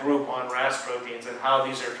puts that group on RAS proteins, and how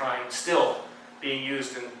these are still being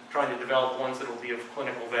used in trying to develop ones that will be of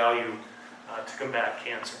clinical value to combat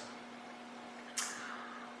cancer.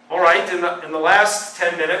 All right, in the last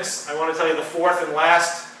 10 minutes, I want to tell you the fourth and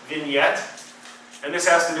last vignette. And this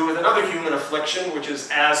has to do with another human affliction, which is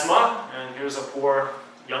asthma. And here's a poor,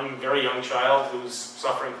 very young child who's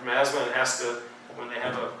suffering from asthma and has to, when they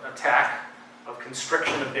have an attack of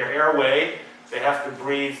constriction of their airway, they have to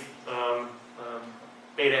breathe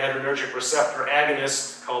beta-adrenergic receptor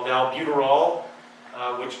agonist called albuterol,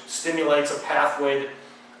 which stimulates a pathway that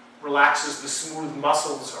relaxes the smooth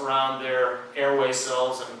muscles around their airway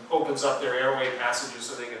cells and opens up their airway passages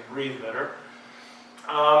so they can breathe better.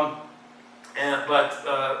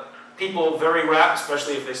 But people very rapidly,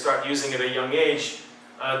 especially if they start using it at a young age,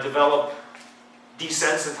 develop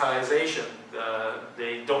desensitization.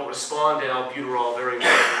 They don't respond to albuterol very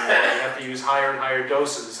well anymore. You have to use higher and higher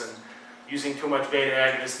doses, and using too much beta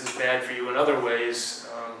agonist is bad for you in other ways.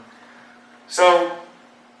 So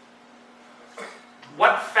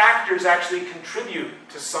what factors actually contribute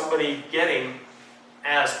to somebody getting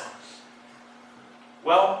asthma?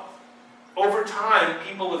 Well, over time,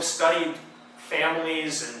 people have studied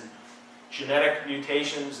families and genetic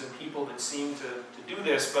mutations in people that seem to do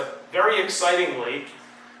this, but very excitingly,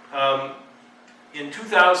 in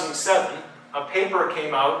 2007, a paper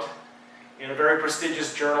came out in a very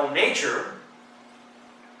prestigious journal, Nature,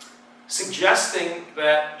 suggesting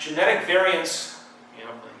that genetic variants,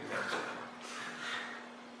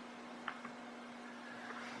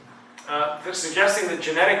 suggesting that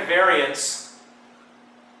genetic variants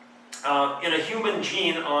in a human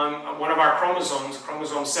gene on one of our chromosomes,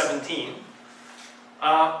 chromosome 17,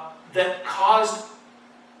 that caused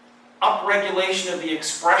upregulation of the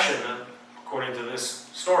expression, according to this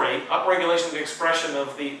story, upregulation of the expression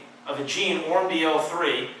of a gene,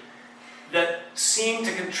 ORMDL3, that seemed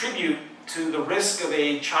to contribute to the risk of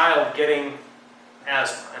a child getting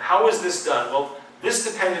asthma. And how was this done? Well,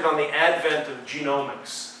 this depended on the advent of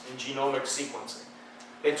genomics and genomic sequencing.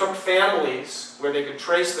 They took families where they could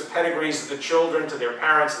trace the pedigrees of the children to their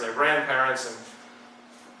parents and their grandparents and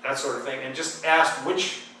that sort of thing, and just asked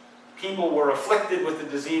which people were afflicted with the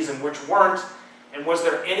disease and which weren't, and was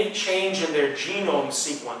there any change in their genome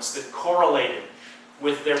sequence that correlated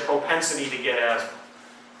with their propensity to get asthma.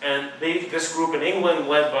 And this group in England,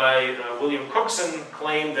 led by William Cookson,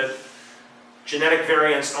 claimed that genetic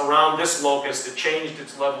variants around this locus that changed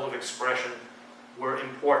its level of expression were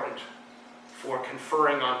important for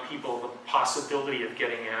conferring on people the possibility of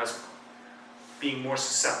getting asthma, being more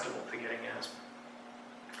susceptible to getting asthma.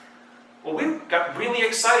 Well, we got really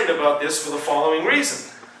excited about this for the following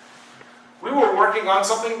reason. We were working on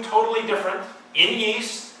something totally different in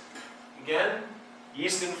yeast. Again,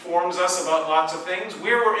 yeast informs us about lots of things.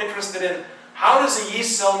 We were interested in how does a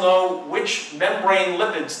yeast cell know which membrane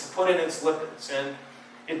lipids to put in its lipids. And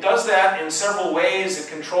it does that in several ways.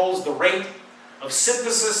 It controls the rate of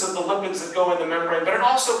synthesis of the lipids that go in the membrane, but it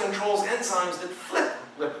also controls enzymes that flip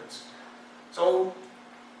lipids. So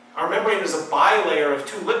our membrane is a bilayer of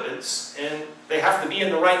two lipids, and they have to be in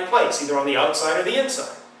the right place, either on the outside or the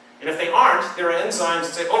inside. And if they aren't, there are enzymes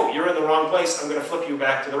that say, oh, you're in the wrong place, I'm going to flip you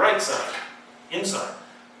back to the right side, inside.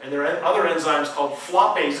 And there are other enzymes called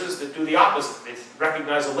flopases that do the opposite. They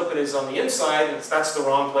recognize a lipid is on the inside, and that's the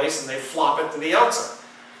wrong place, and they flop it to the outside.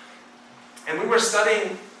 And we were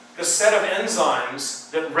studying the set of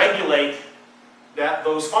enzymes that regulate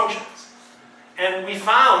those functions. And we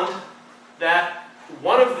found that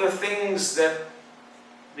one of the things that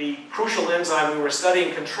the crucial enzyme we were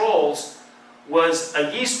studying controls was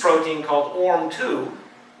a yeast protein called ORM2.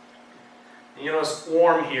 And you notice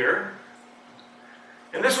ORM here.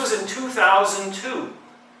 And this was in 2002.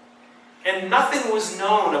 And nothing was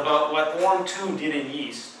known about what ORM2 did in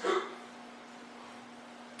yeast.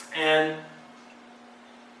 And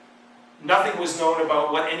nothing was known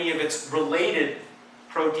about what any of its related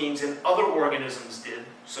proteins in other organisms did.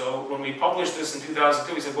 So when we published this in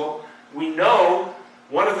 2002, we said, well, we know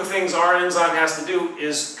one of the things our enzyme has to do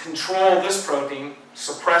is control this protein,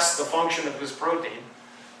 suppress the function of this protein,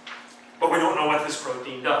 but we don't know what this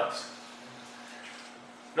protein does.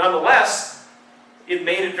 Nonetheless, it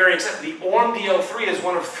made it very exciting. The ORMDL3 is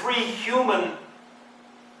one of 3 human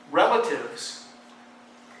relatives,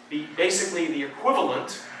 basically the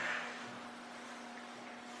equivalent.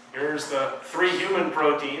 Here's the 3 human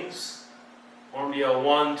proteins,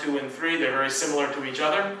 ORMDL1, 2, and 3. They're very similar to each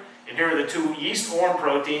other. And here are the 2 yeast ORM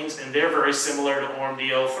proteins, and they're very similar to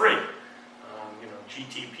ORMDL3.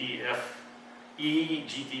 GTPFE,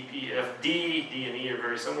 GTPFD, D and E are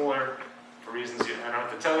very similar for reasons I don't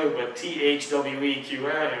have to tell you, but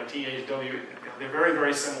THWEQA, THW, they're very,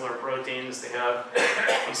 very similar proteins. They have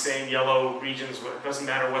the same yellow regions. It doesn't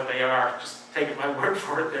matter what they are. Just take my word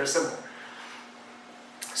for it. They're similar.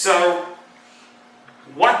 So,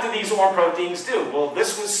 what do these ORM proteins do? Well,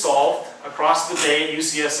 this was solved across the bay at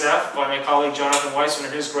UCSF by my colleague Jonathan Weissman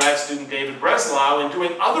and his grad student David Breslau. In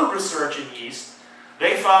doing other research in yeast,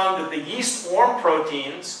 they found that the yeast ORM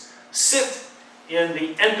proteins sit in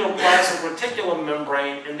the endoplasmic reticulum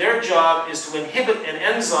membrane, and their job is to inhibit an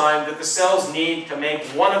enzyme that the cells need to make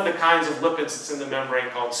one of the kinds of lipids that's in the membrane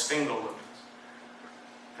called sphingolipids.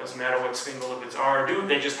 Doesn't matter what sphingolipids are or do,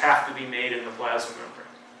 they just have to be made in the plasma membrane.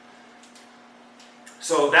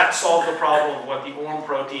 So that solved the problem of what the ORM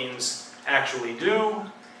proteins actually do,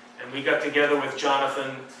 and we got together with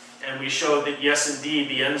Jonathan and we showed that yes, indeed,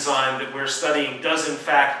 the enzyme that we're studying does in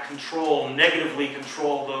fact negatively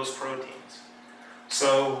control those proteins.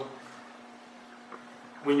 So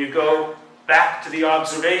when you go back to the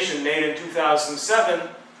observation made in 2007,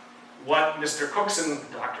 what Dr.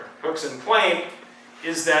 Cookson claimed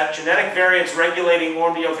is that genetic variants regulating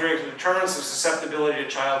ORMDL3 determines the susceptibility to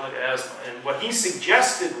childhood asthma. And what he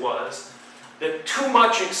suggested was that too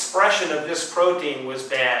much expression of this protein was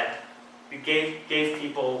bad. It gave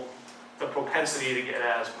people the propensity to get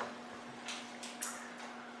asthma.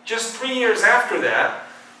 Just 3 years after that,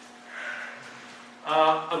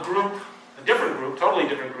 a different group, totally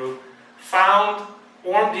different group, found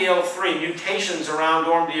ORMDL3, mutations around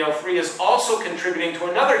ORMDL3 is also contributing to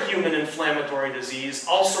another human inflammatory disease,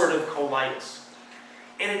 ulcerative colitis.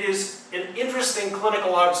 And it is an interesting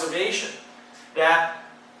clinical observation that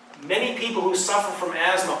many people who suffer from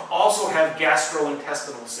asthma also have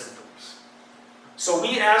gastrointestinal symptoms. So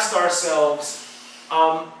we asked ourselves,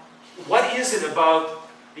 what is it about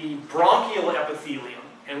the bronchial epithelium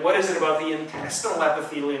and what is it about the intestinal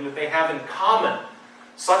epithelium that they have in common,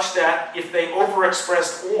 such that if they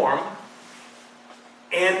overexpressed ORM,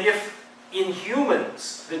 and if in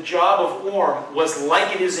humans, the job of ORM was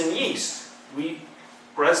like it is in yeast.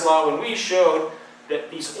 Breslau and we showed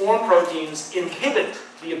that these ORM proteins inhibit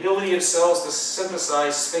the ability of cells to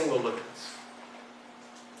synthesize sphingolipids.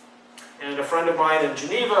 And a friend of mine in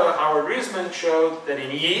Geneva, Howard Riesman, showed that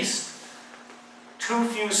in yeast, too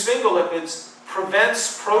few sphingolipids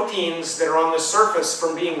prevents proteins that are on the surface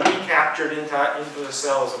from being recaptured into the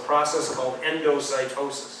cell as a process called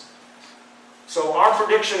endocytosis. So our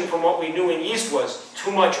prediction from what we knew in yeast was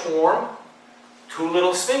too much ORM, too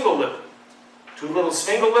little sphingolipid. Too little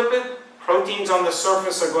sphingolipid, proteins on the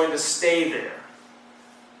surface are going to stay there.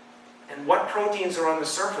 And what proteins are on the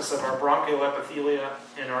surface of our bronchial epithelia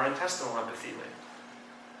and our intestinal epithelia?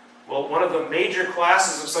 Well, one of the major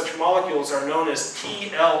classes of such molecules are known as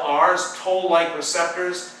TLRs, toll-like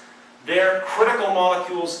receptors. They're critical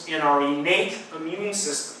molecules in our innate immune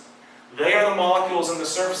system. They are the molecules in the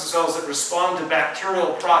surface of cells that respond to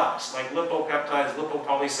bacterial products like lipopeptides,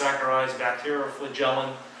 lipopolysaccharides,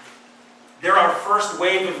 bacterioflagellin. They're our first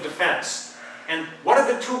wave of defense. And what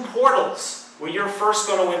are the two portals where you're first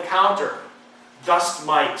going to encounter dust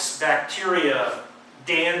mites, bacteria,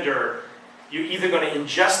 dander? You're either going to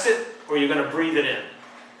ingest it or you're going to breathe it in.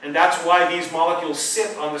 And that's why these molecules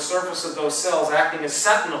sit on the surface of those cells acting as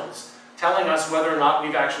sentinels, telling us whether or not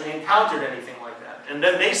we've actually encountered anything like that. And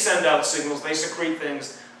then they send out signals, they secrete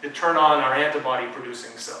things that turn on our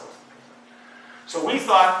antibody-producing cells. So we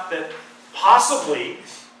thought that possibly,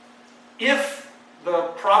 if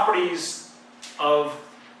the properties of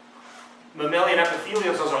mammalian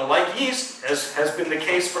epithelial cells are like yeast, as has been the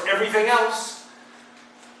case for everything else,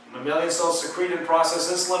 mammalian cells secrete and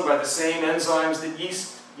process insulin by the same enzymes that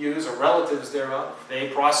yeast use, or relatives thereof. They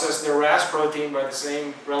process their RAS protein by the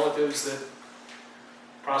same relatives that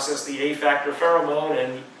process the A factor pheromone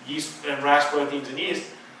and yeast and RAS proteins in yeast.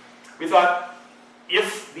 We thought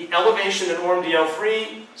if the elevation in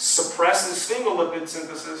ORMDL3 suppresses sphingolipid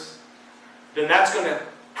synthesis, then that's going to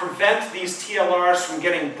prevent these TLRs from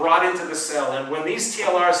getting brought into the cell. And when these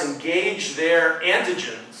TLRs engage their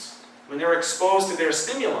antigens, when they're exposed to their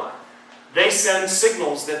stimuli, they send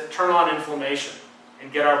signals that turn on inflammation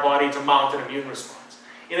and get our body to mount an immune response.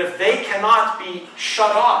 And if they cannot be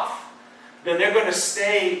shut off, then they're going to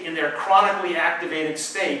stay in their chronically activated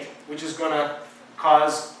state, which is going to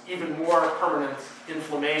cause even more permanent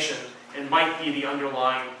inflammation and might be the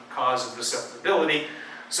underlying cause of susceptibility.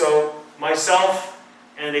 So myself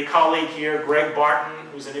and a colleague here, Greg Barton,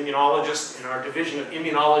 who's an immunologist in our Division of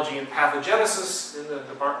Immunology and Pathogenesis in the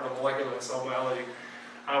Department of Molecular and Cell Biology,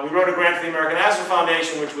 we wrote a grant to the American Asthma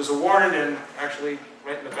Foundation, which was awarded, and actually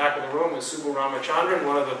right in the back of the room is Subbu Ramachandran,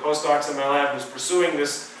 one of the postdocs in my lab, who's pursuing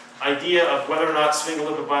this idea of whether or not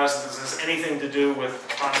sphingolipid biosynthesis has anything to do with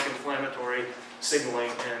chronic inflammatory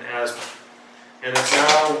signaling and asthma. And it's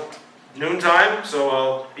now noontime, so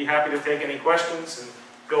I'll be happy to take any questions, and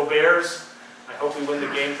go Bears. I hope we win the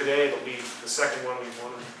game today. It'll be the second one we've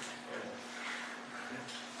won.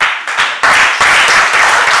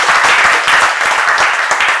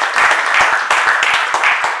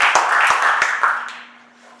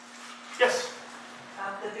 Yes?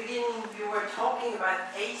 At the beginning, you were talking about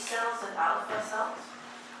A cells and alpha cells.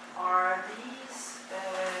 Are these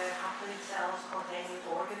complete cells containing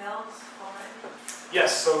organelles already?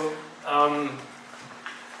 Yes, so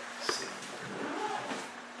let's see.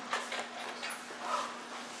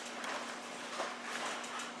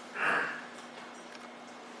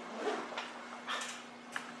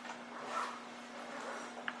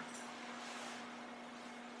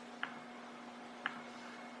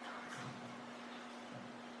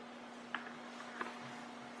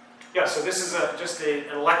 Yeah, so this is just an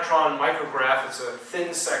electron micrograph. It's a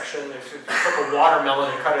thin section. If you took a watermelon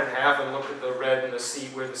and cut it in half and looked at the red and the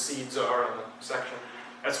seed, where the seeds are on the section,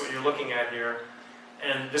 that's what you're looking at here.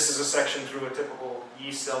 And this is a section through a typical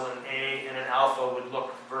yeast cell. An A and an alpha would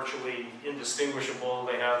look virtually indistinguishable.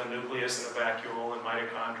 They have the nucleus and a vacuole and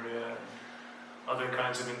mitochondria and other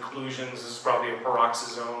kinds of inclusions. This is probably a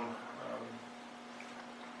peroxisome.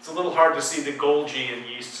 It's a little hard to see the Golgi in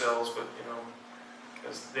yeast cells, but you know,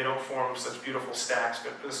 because they don't form such beautiful stacks.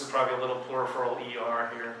 But this is probably a little pluriferal ER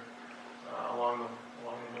here along the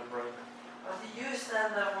membrane. But you used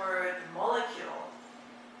then the word molecule,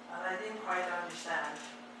 and I didn't quite understand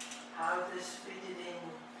how this fitted in.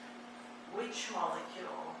 Which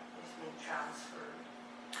molecule is being transferred?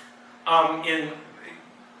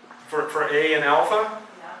 For A and alpha.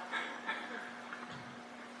 Yeah.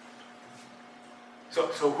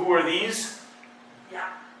 So who are these? Yeah.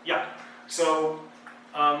 Yeah. So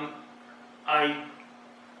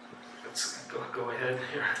let's go ahead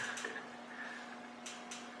here.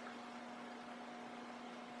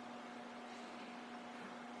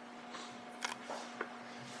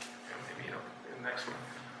 the next one.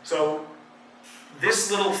 So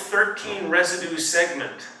this little 13 residue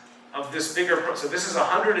segment of this bigger, so this is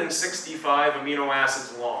 165 amino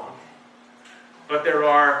acids long, but there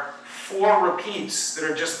are 4 repeats that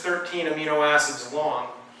are just 13 amino acids long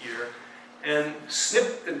here, and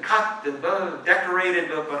snipped and cut and decorated,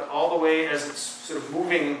 but all the way as it's sort of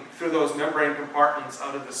moving through those membrane compartments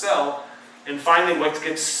out of the cell. And finally, what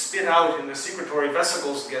gets spit out in the secretory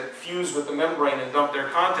vesicles get fused with the membrane and dump their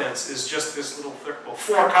contents is just this little,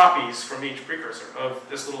 4 copies from each precursor of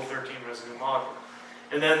this little 13 residue molecule.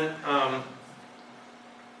 And then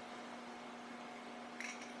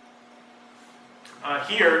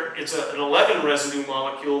here, it's an 11 residue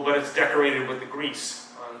molecule, but it's decorated with the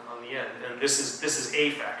grease on the end. And this is A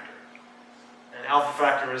factor. And alpha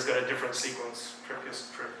factor has got a different sequence, tryptus,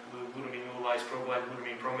 glutamine, lulase, proglide,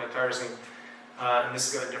 glutamine, promet, tyrosine. And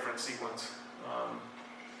this has got a different sequence.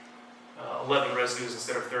 11 residues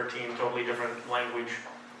instead of 13, totally different language.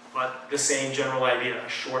 But the same general idea, a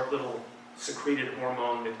short little secreted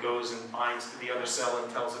hormone that goes and binds to the other cell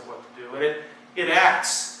and tells it what to do. And it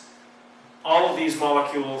acts, all of these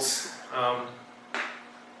molecules,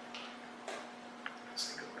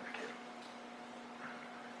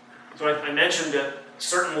 so I mentioned that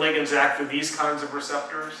certain ligands act through these kinds of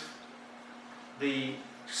receptors. The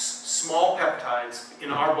small peptides in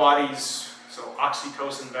our bodies, so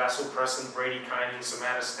oxytocin, vasopressin, bradykinin,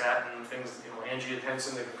 somatostatin, things,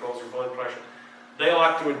 angiotensin that controls your blood pressure, they all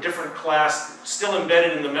act through a different class, still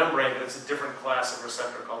embedded in the membrane, but it's a different class of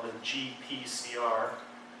receptor called the GPCR.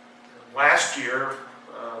 Last year,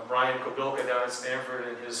 Brian Kobilka down at Stanford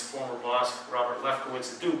and his former boss, Robert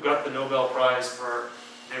Lefkowitz at Duke, got the Nobel Prize for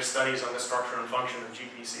their studies on the structure and function of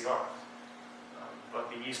GPCR. But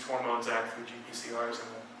the yeast hormones act through GPCRs, and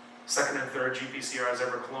the second and third GPCRs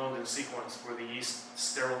ever cloned in sequence were the yeast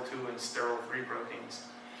sterol 2 and sterol 3 proteins.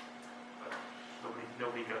 But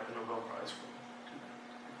nobody got the Nobel Prize for them.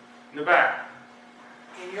 In the back.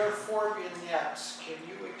 In your 4 vignettes, can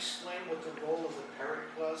you explain what the role of the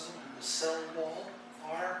periplasm and the cell wall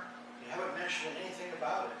are? You haven't mentioned anything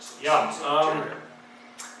about it. So it Yeah.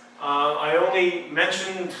 I only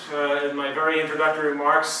mentioned in my very introductory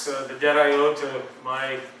remarks the debt I owe to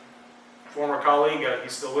my former colleague,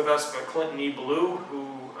 he's still with us, but Clinton E. Ballou, who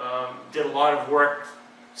did a lot of work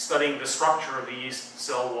studying the structure of the yeast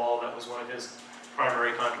cell wall. That was one of his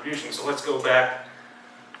primary contributions. So let's go back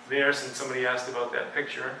there since somebody asked about that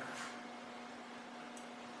picture.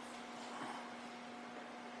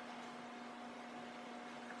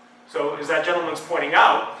 So as that gentleman's pointing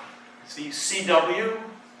out, see CW,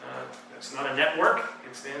 it's not a network,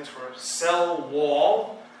 it stands for cell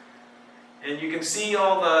wall. And you can see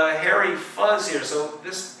all the hairy fuzz here. So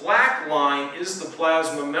this black line is the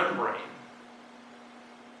plasma membrane.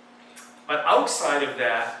 But outside of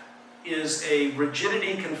that is a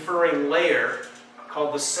rigidity conferring layer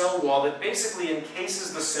called the cell wall that basically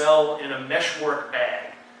encases the cell in a meshwork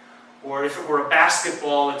bag. Or if it were a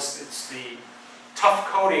basketball, it's the tough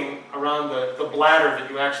coating around the bladder that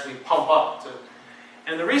you actually pump up to.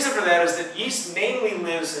 And the reason for that is that yeast mainly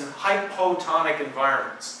lives in hypotonic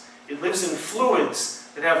environments. It lives in fluids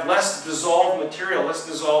that have less dissolved material, less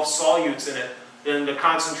dissolved solutes in it than the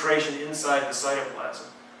concentration inside the cytoplasm.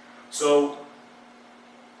 So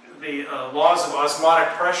the laws of osmotic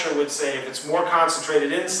pressure would say if it's more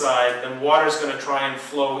concentrated inside, then water is going to try and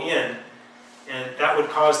flow in. And that would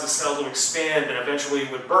cause the cell to expand and eventually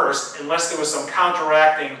it would burst unless there was some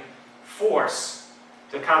counteracting force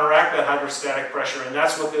to counteract that hydrostatic pressure. And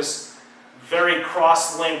that's what this very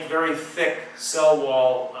cross-linked, very thick cell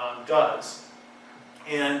wall does.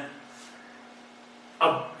 And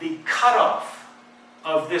the cutoff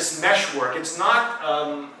of this meshwork, it's not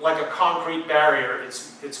like a concrete barrier,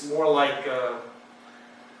 it's more like a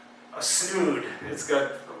snood. It's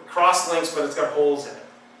got cross links, but it's got holes in it.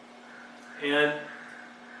 And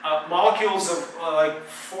molecules of like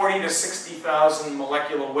 40 to 60,000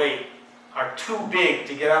 molecular weight are too big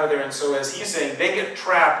to get out of there, and so as he's saying, they get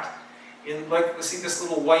trapped in, like, see this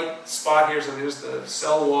little white spot here, so here's the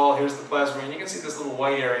cell wall, here's the plasma, and you can see this little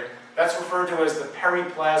white area. That's referred to as the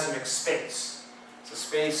periplasmic space. It's a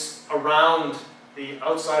space around the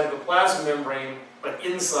outside of the plasma membrane, but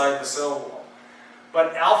inside the cell wall.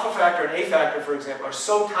 But alpha factor and A factor, for example, are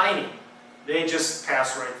so tiny, they just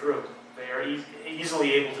pass right through. They are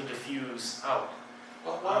easily able to diffuse out.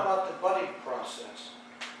 Well, what about the budding process?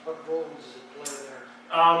 What role does it play there?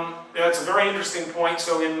 That's a very interesting point.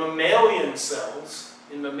 So in mammalian cells,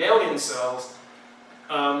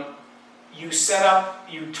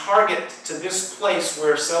 you target to this place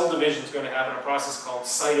where cell division is going to happen, a process called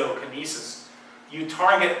cytokinesis. You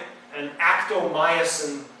target an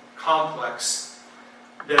actomyosin complex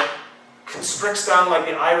that constricts down like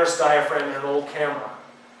the iris diaphragm in an old camera.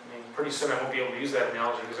 I mean, pretty soon I won't be able to use that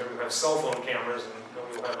analogy because everyone has cell phone cameras and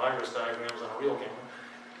nobody will have iris diagrams on a real camera.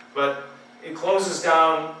 But it closes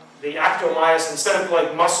down the actomyosin, instead of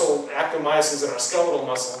like muscle, actomyosins in our skeletal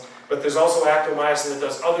muscle, but there's also actomyosin that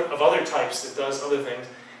does other types that does other things,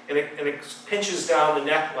 and it pinches down the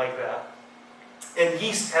neck like that. And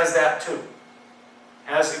yeast has that too.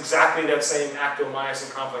 Has exactly that same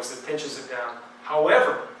actomyosin complex that pinches it down.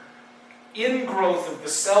 However, ingrowth of the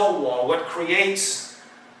cell wall, what creates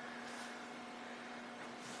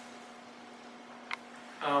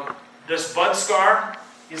this bud scar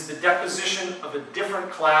is the deposition of a different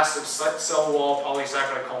class of cell wall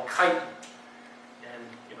polysaccharide called chitin. And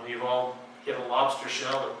you know, you've all hit a lobster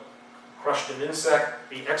shell or crushed an insect.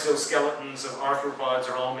 The exoskeletons of arthropods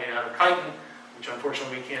are all made out of chitin, which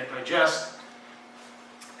unfortunately we can't digest.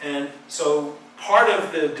 And so part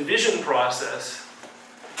of the division process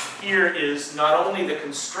here is not only the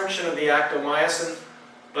constriction of the actomyosin,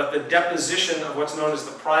 but the deposition of what's known as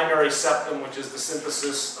the primary septum, which is the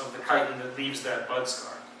synthesis of the chitin that leaves that bud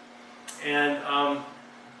scar. And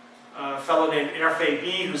a fellow named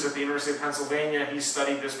Erfay, who's at the University of Pennsylvania, he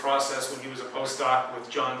studied this process when he was a postdoc with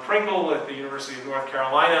John Pringle at the University of North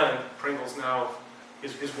Carolina, and Pringle's now,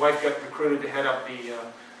 his wife got recruited to head up the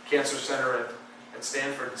cancer center at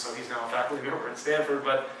Stanford, so he's now a faculty member at Stanford.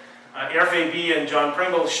 But Erfay and John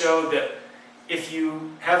Pringle showed that if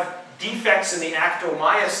you have defects in the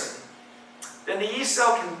actomyosin, then the yeast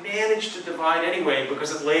cell can manage to divide anyway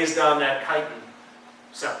because it lays down that chitin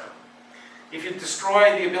septum. If you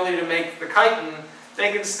destroy the ability to make the chitin,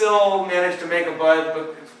 they can still manage to make a bud,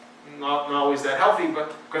 but it's not always that healthy,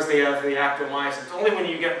 but because they have the actomyosin. It's only when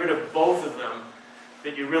you get rid of both of them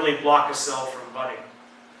that you really block a cell from budding.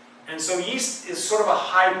 And so yeast is sort of a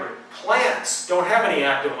hybrid. Plants don't have any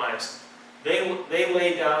actomyosin. They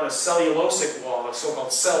lay down a cellulosic wall, a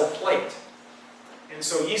so-called cell plate. And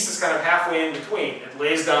so yeast is kind of halfway in between. It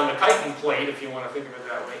lays down the chitin plate, if you want to think of it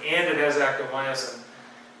that way, and it has actomyosin.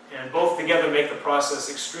 And both together make the process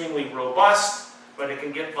extremely robust, but it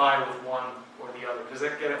can get by with one or the other. Does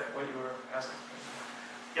that get at what you were asking?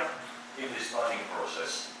 Yeah. In this binding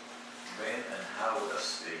process, when and how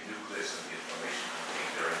does the nucleus and the information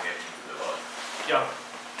contained there get into the body? Yeah.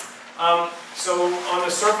 So on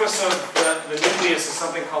the surface of the nucleus is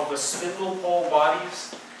something called the spindle pole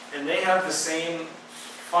bodies, and they have the same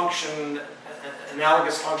function,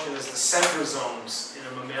 analogous function as the centrosomes in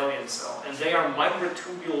a mammalian cell, and they are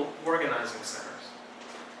microtubule organizing centers.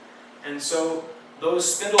 And so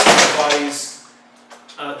those spindle pole bodies,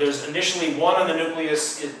 there's initially one on the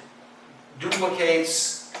nucleus, it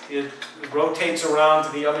duplicates, it rotates around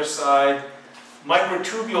to the other side.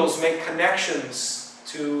 Microtubules make connections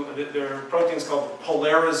to, there are proteins called the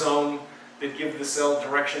polarisome that give the cell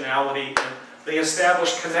directionality, and they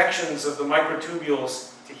establish connections of the microtubules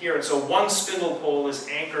to here. And so one spindle pole is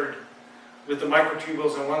anchored with the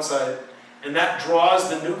microtubules on one side, and that draws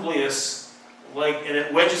the nucleus and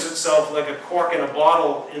it wedges itself like a cork in a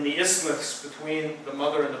bottle in the isthmus between the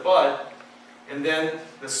mother and the bud, and then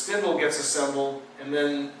the spindle gets assembled, and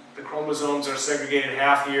then the chromosomes are segregated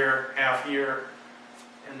half here,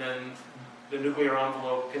 and then the nuclear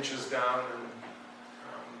envelope pinches down and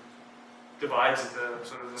divides at the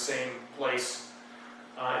sort of the same place.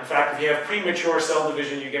 In fact, if you have premature cell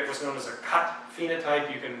division, you get what's known as a cut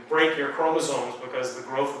phenotype. You can break your chromosomes because the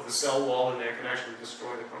growth of the cell wall in there can actually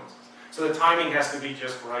destroy the chromosomes. So the timing has to be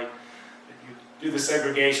just right. You do the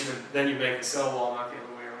segregation and then you make the cell wall, not the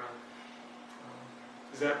other way around.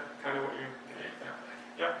 Is that kind of what you're getting at?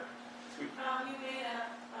 Yeah. Sweet. You made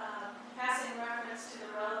a passing reference to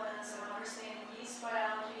the relevance of understanding yeast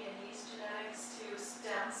biology and yeast genetics to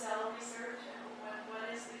stem cell research.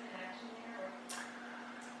 What is the connection there?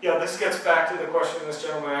 Yeah, this gets back to the question this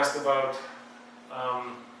gentleman asked about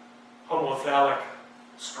homophilic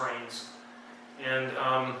strains. And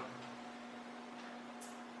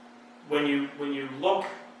when you look,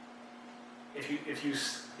 if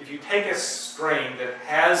you take a strain that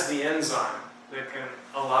has the enzyme that can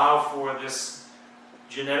allow for this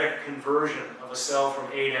genetic conversion of a cell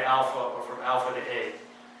from A to alpha or from alpha to A,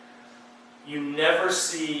 you never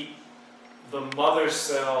see the mother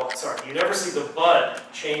cell, you never see the bud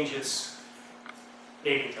change its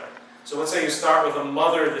mating type. So let's say you start with a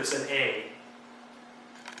mother that's an A.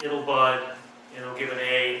 It'll bud, it'll give an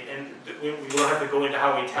A, and we don't have to go into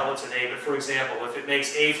how we tell it's an A, but for example, if it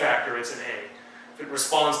makes A factor, it's an A. If it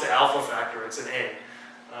responds to alpha factor, it's an A.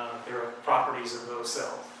 There are properties of those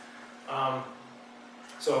cells.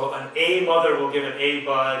 So an A mother will give an A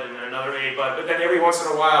bud and another A bud, but then every once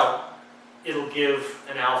in a while, it'll give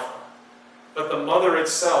an alpha. but the mother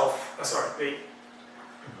itself, I'm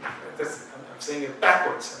saying it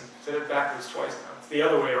backwards. I said it backwards twice now. It's the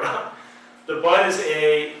other way around. The bud is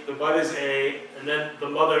A, and then the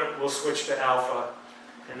mother will switch to alpha,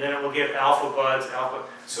 and then it will give alpha buds, alpha.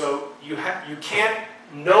 So you can't,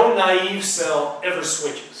 no naive cell ever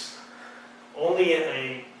switches. Only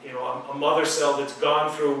a mother cell that's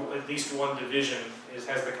gone through at least one division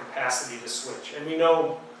has the capacity to switch. And we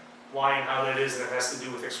know why and how that is, and it has to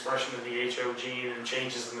do with expression of the HO gene and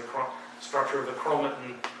changes in the structure of the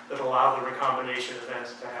chromatin that allow the recombination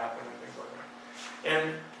events to happen and things like that.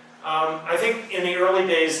 And I think in the early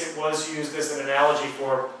days it was used as an analogy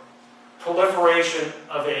for proliferation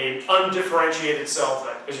of an undifferentiated cell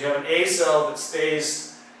type. Because you have an A cell that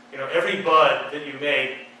stays, every bud that you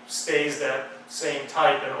make stays that same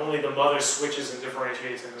type, and only the mother switches and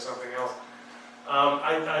differentiates into something else.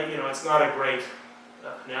 It's not a great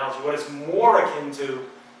analogy. What it's more akin to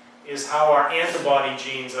is how our antibody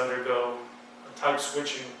genes undergo type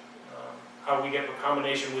switching, how we get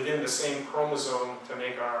recombination within the same chromosome to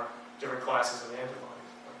make our different classes of antibodies.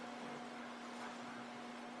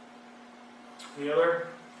 Any other?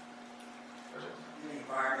 Any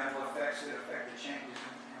environmental effects that affect the changes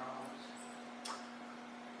in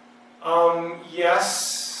Yes,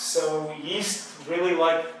 so yeast really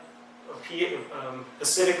like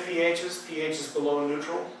acidic pHs below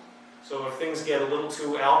neutral. So if things get a little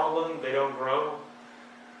too alkaline, they don't grow.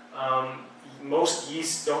 Most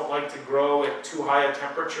yeasts don't like to grow at too high a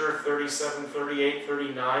temperature. 37, 38,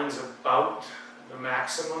 39 is about the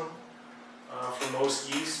maximum for most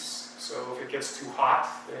yeasts. So if it gets too hot,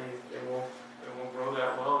 they won't grow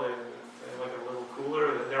that well. They like a little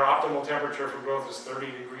cooler. Their optimal temperature for growth is 30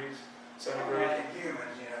 degrees centigrade. Like in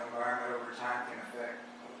humans, environment over time can affect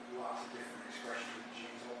lots of different expressions of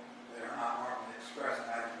genes that are not normally expressed,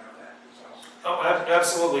 and I don't know that is also. Oh,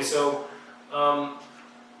 absolutely. So,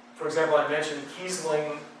 for example, I mentioned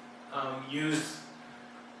Kiesling used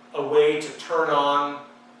a way to turn on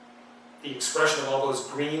the expression of all those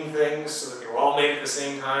green things so that they were all made at the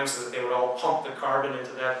same time, so that they would all pump the carbon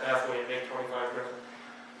into that pathway and make 25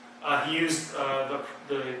 grams. He used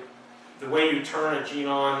the way you turn a gene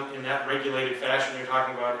on in that regulated fashion you're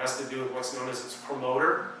talking about has to do with what's known as its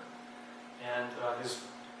promoter. And his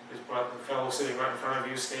fellow sitting right in front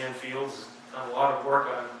of you, Stan Fields, has done a lot of work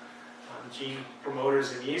on gene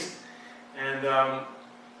promoters in yeast. And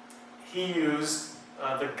he used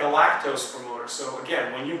the galactose promoter. So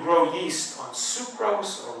again, when you grow yeast on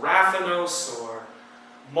sucrose or raffinose or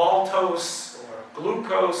maltose or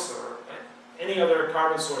glucose or any other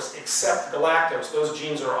carbon source except galactose, those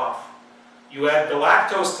genes are off. You add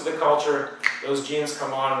galactose to the culture, those genes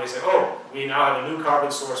come on and they say, oh, we now have a new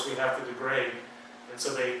carbon source we have to degrade. And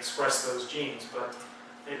so they express those genes. But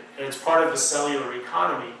it's part of the cellular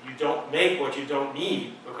economy. You don't make what you don't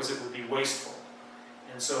need because it would be wasteful.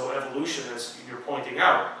 And so evolution, as you're pointing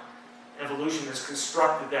out, evolution has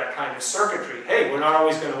constructed that kind of circuitry. Hey, we're not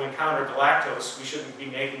always going to encounter galactose. We shouldn't be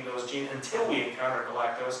making those genes until we encounter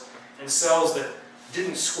galactose. And cells that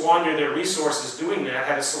didn't squander their resources doing that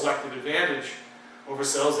had a selective advantage over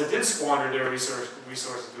cells that did squander their resources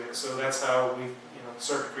doing it. So that's how the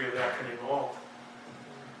circuitry of that can evolve.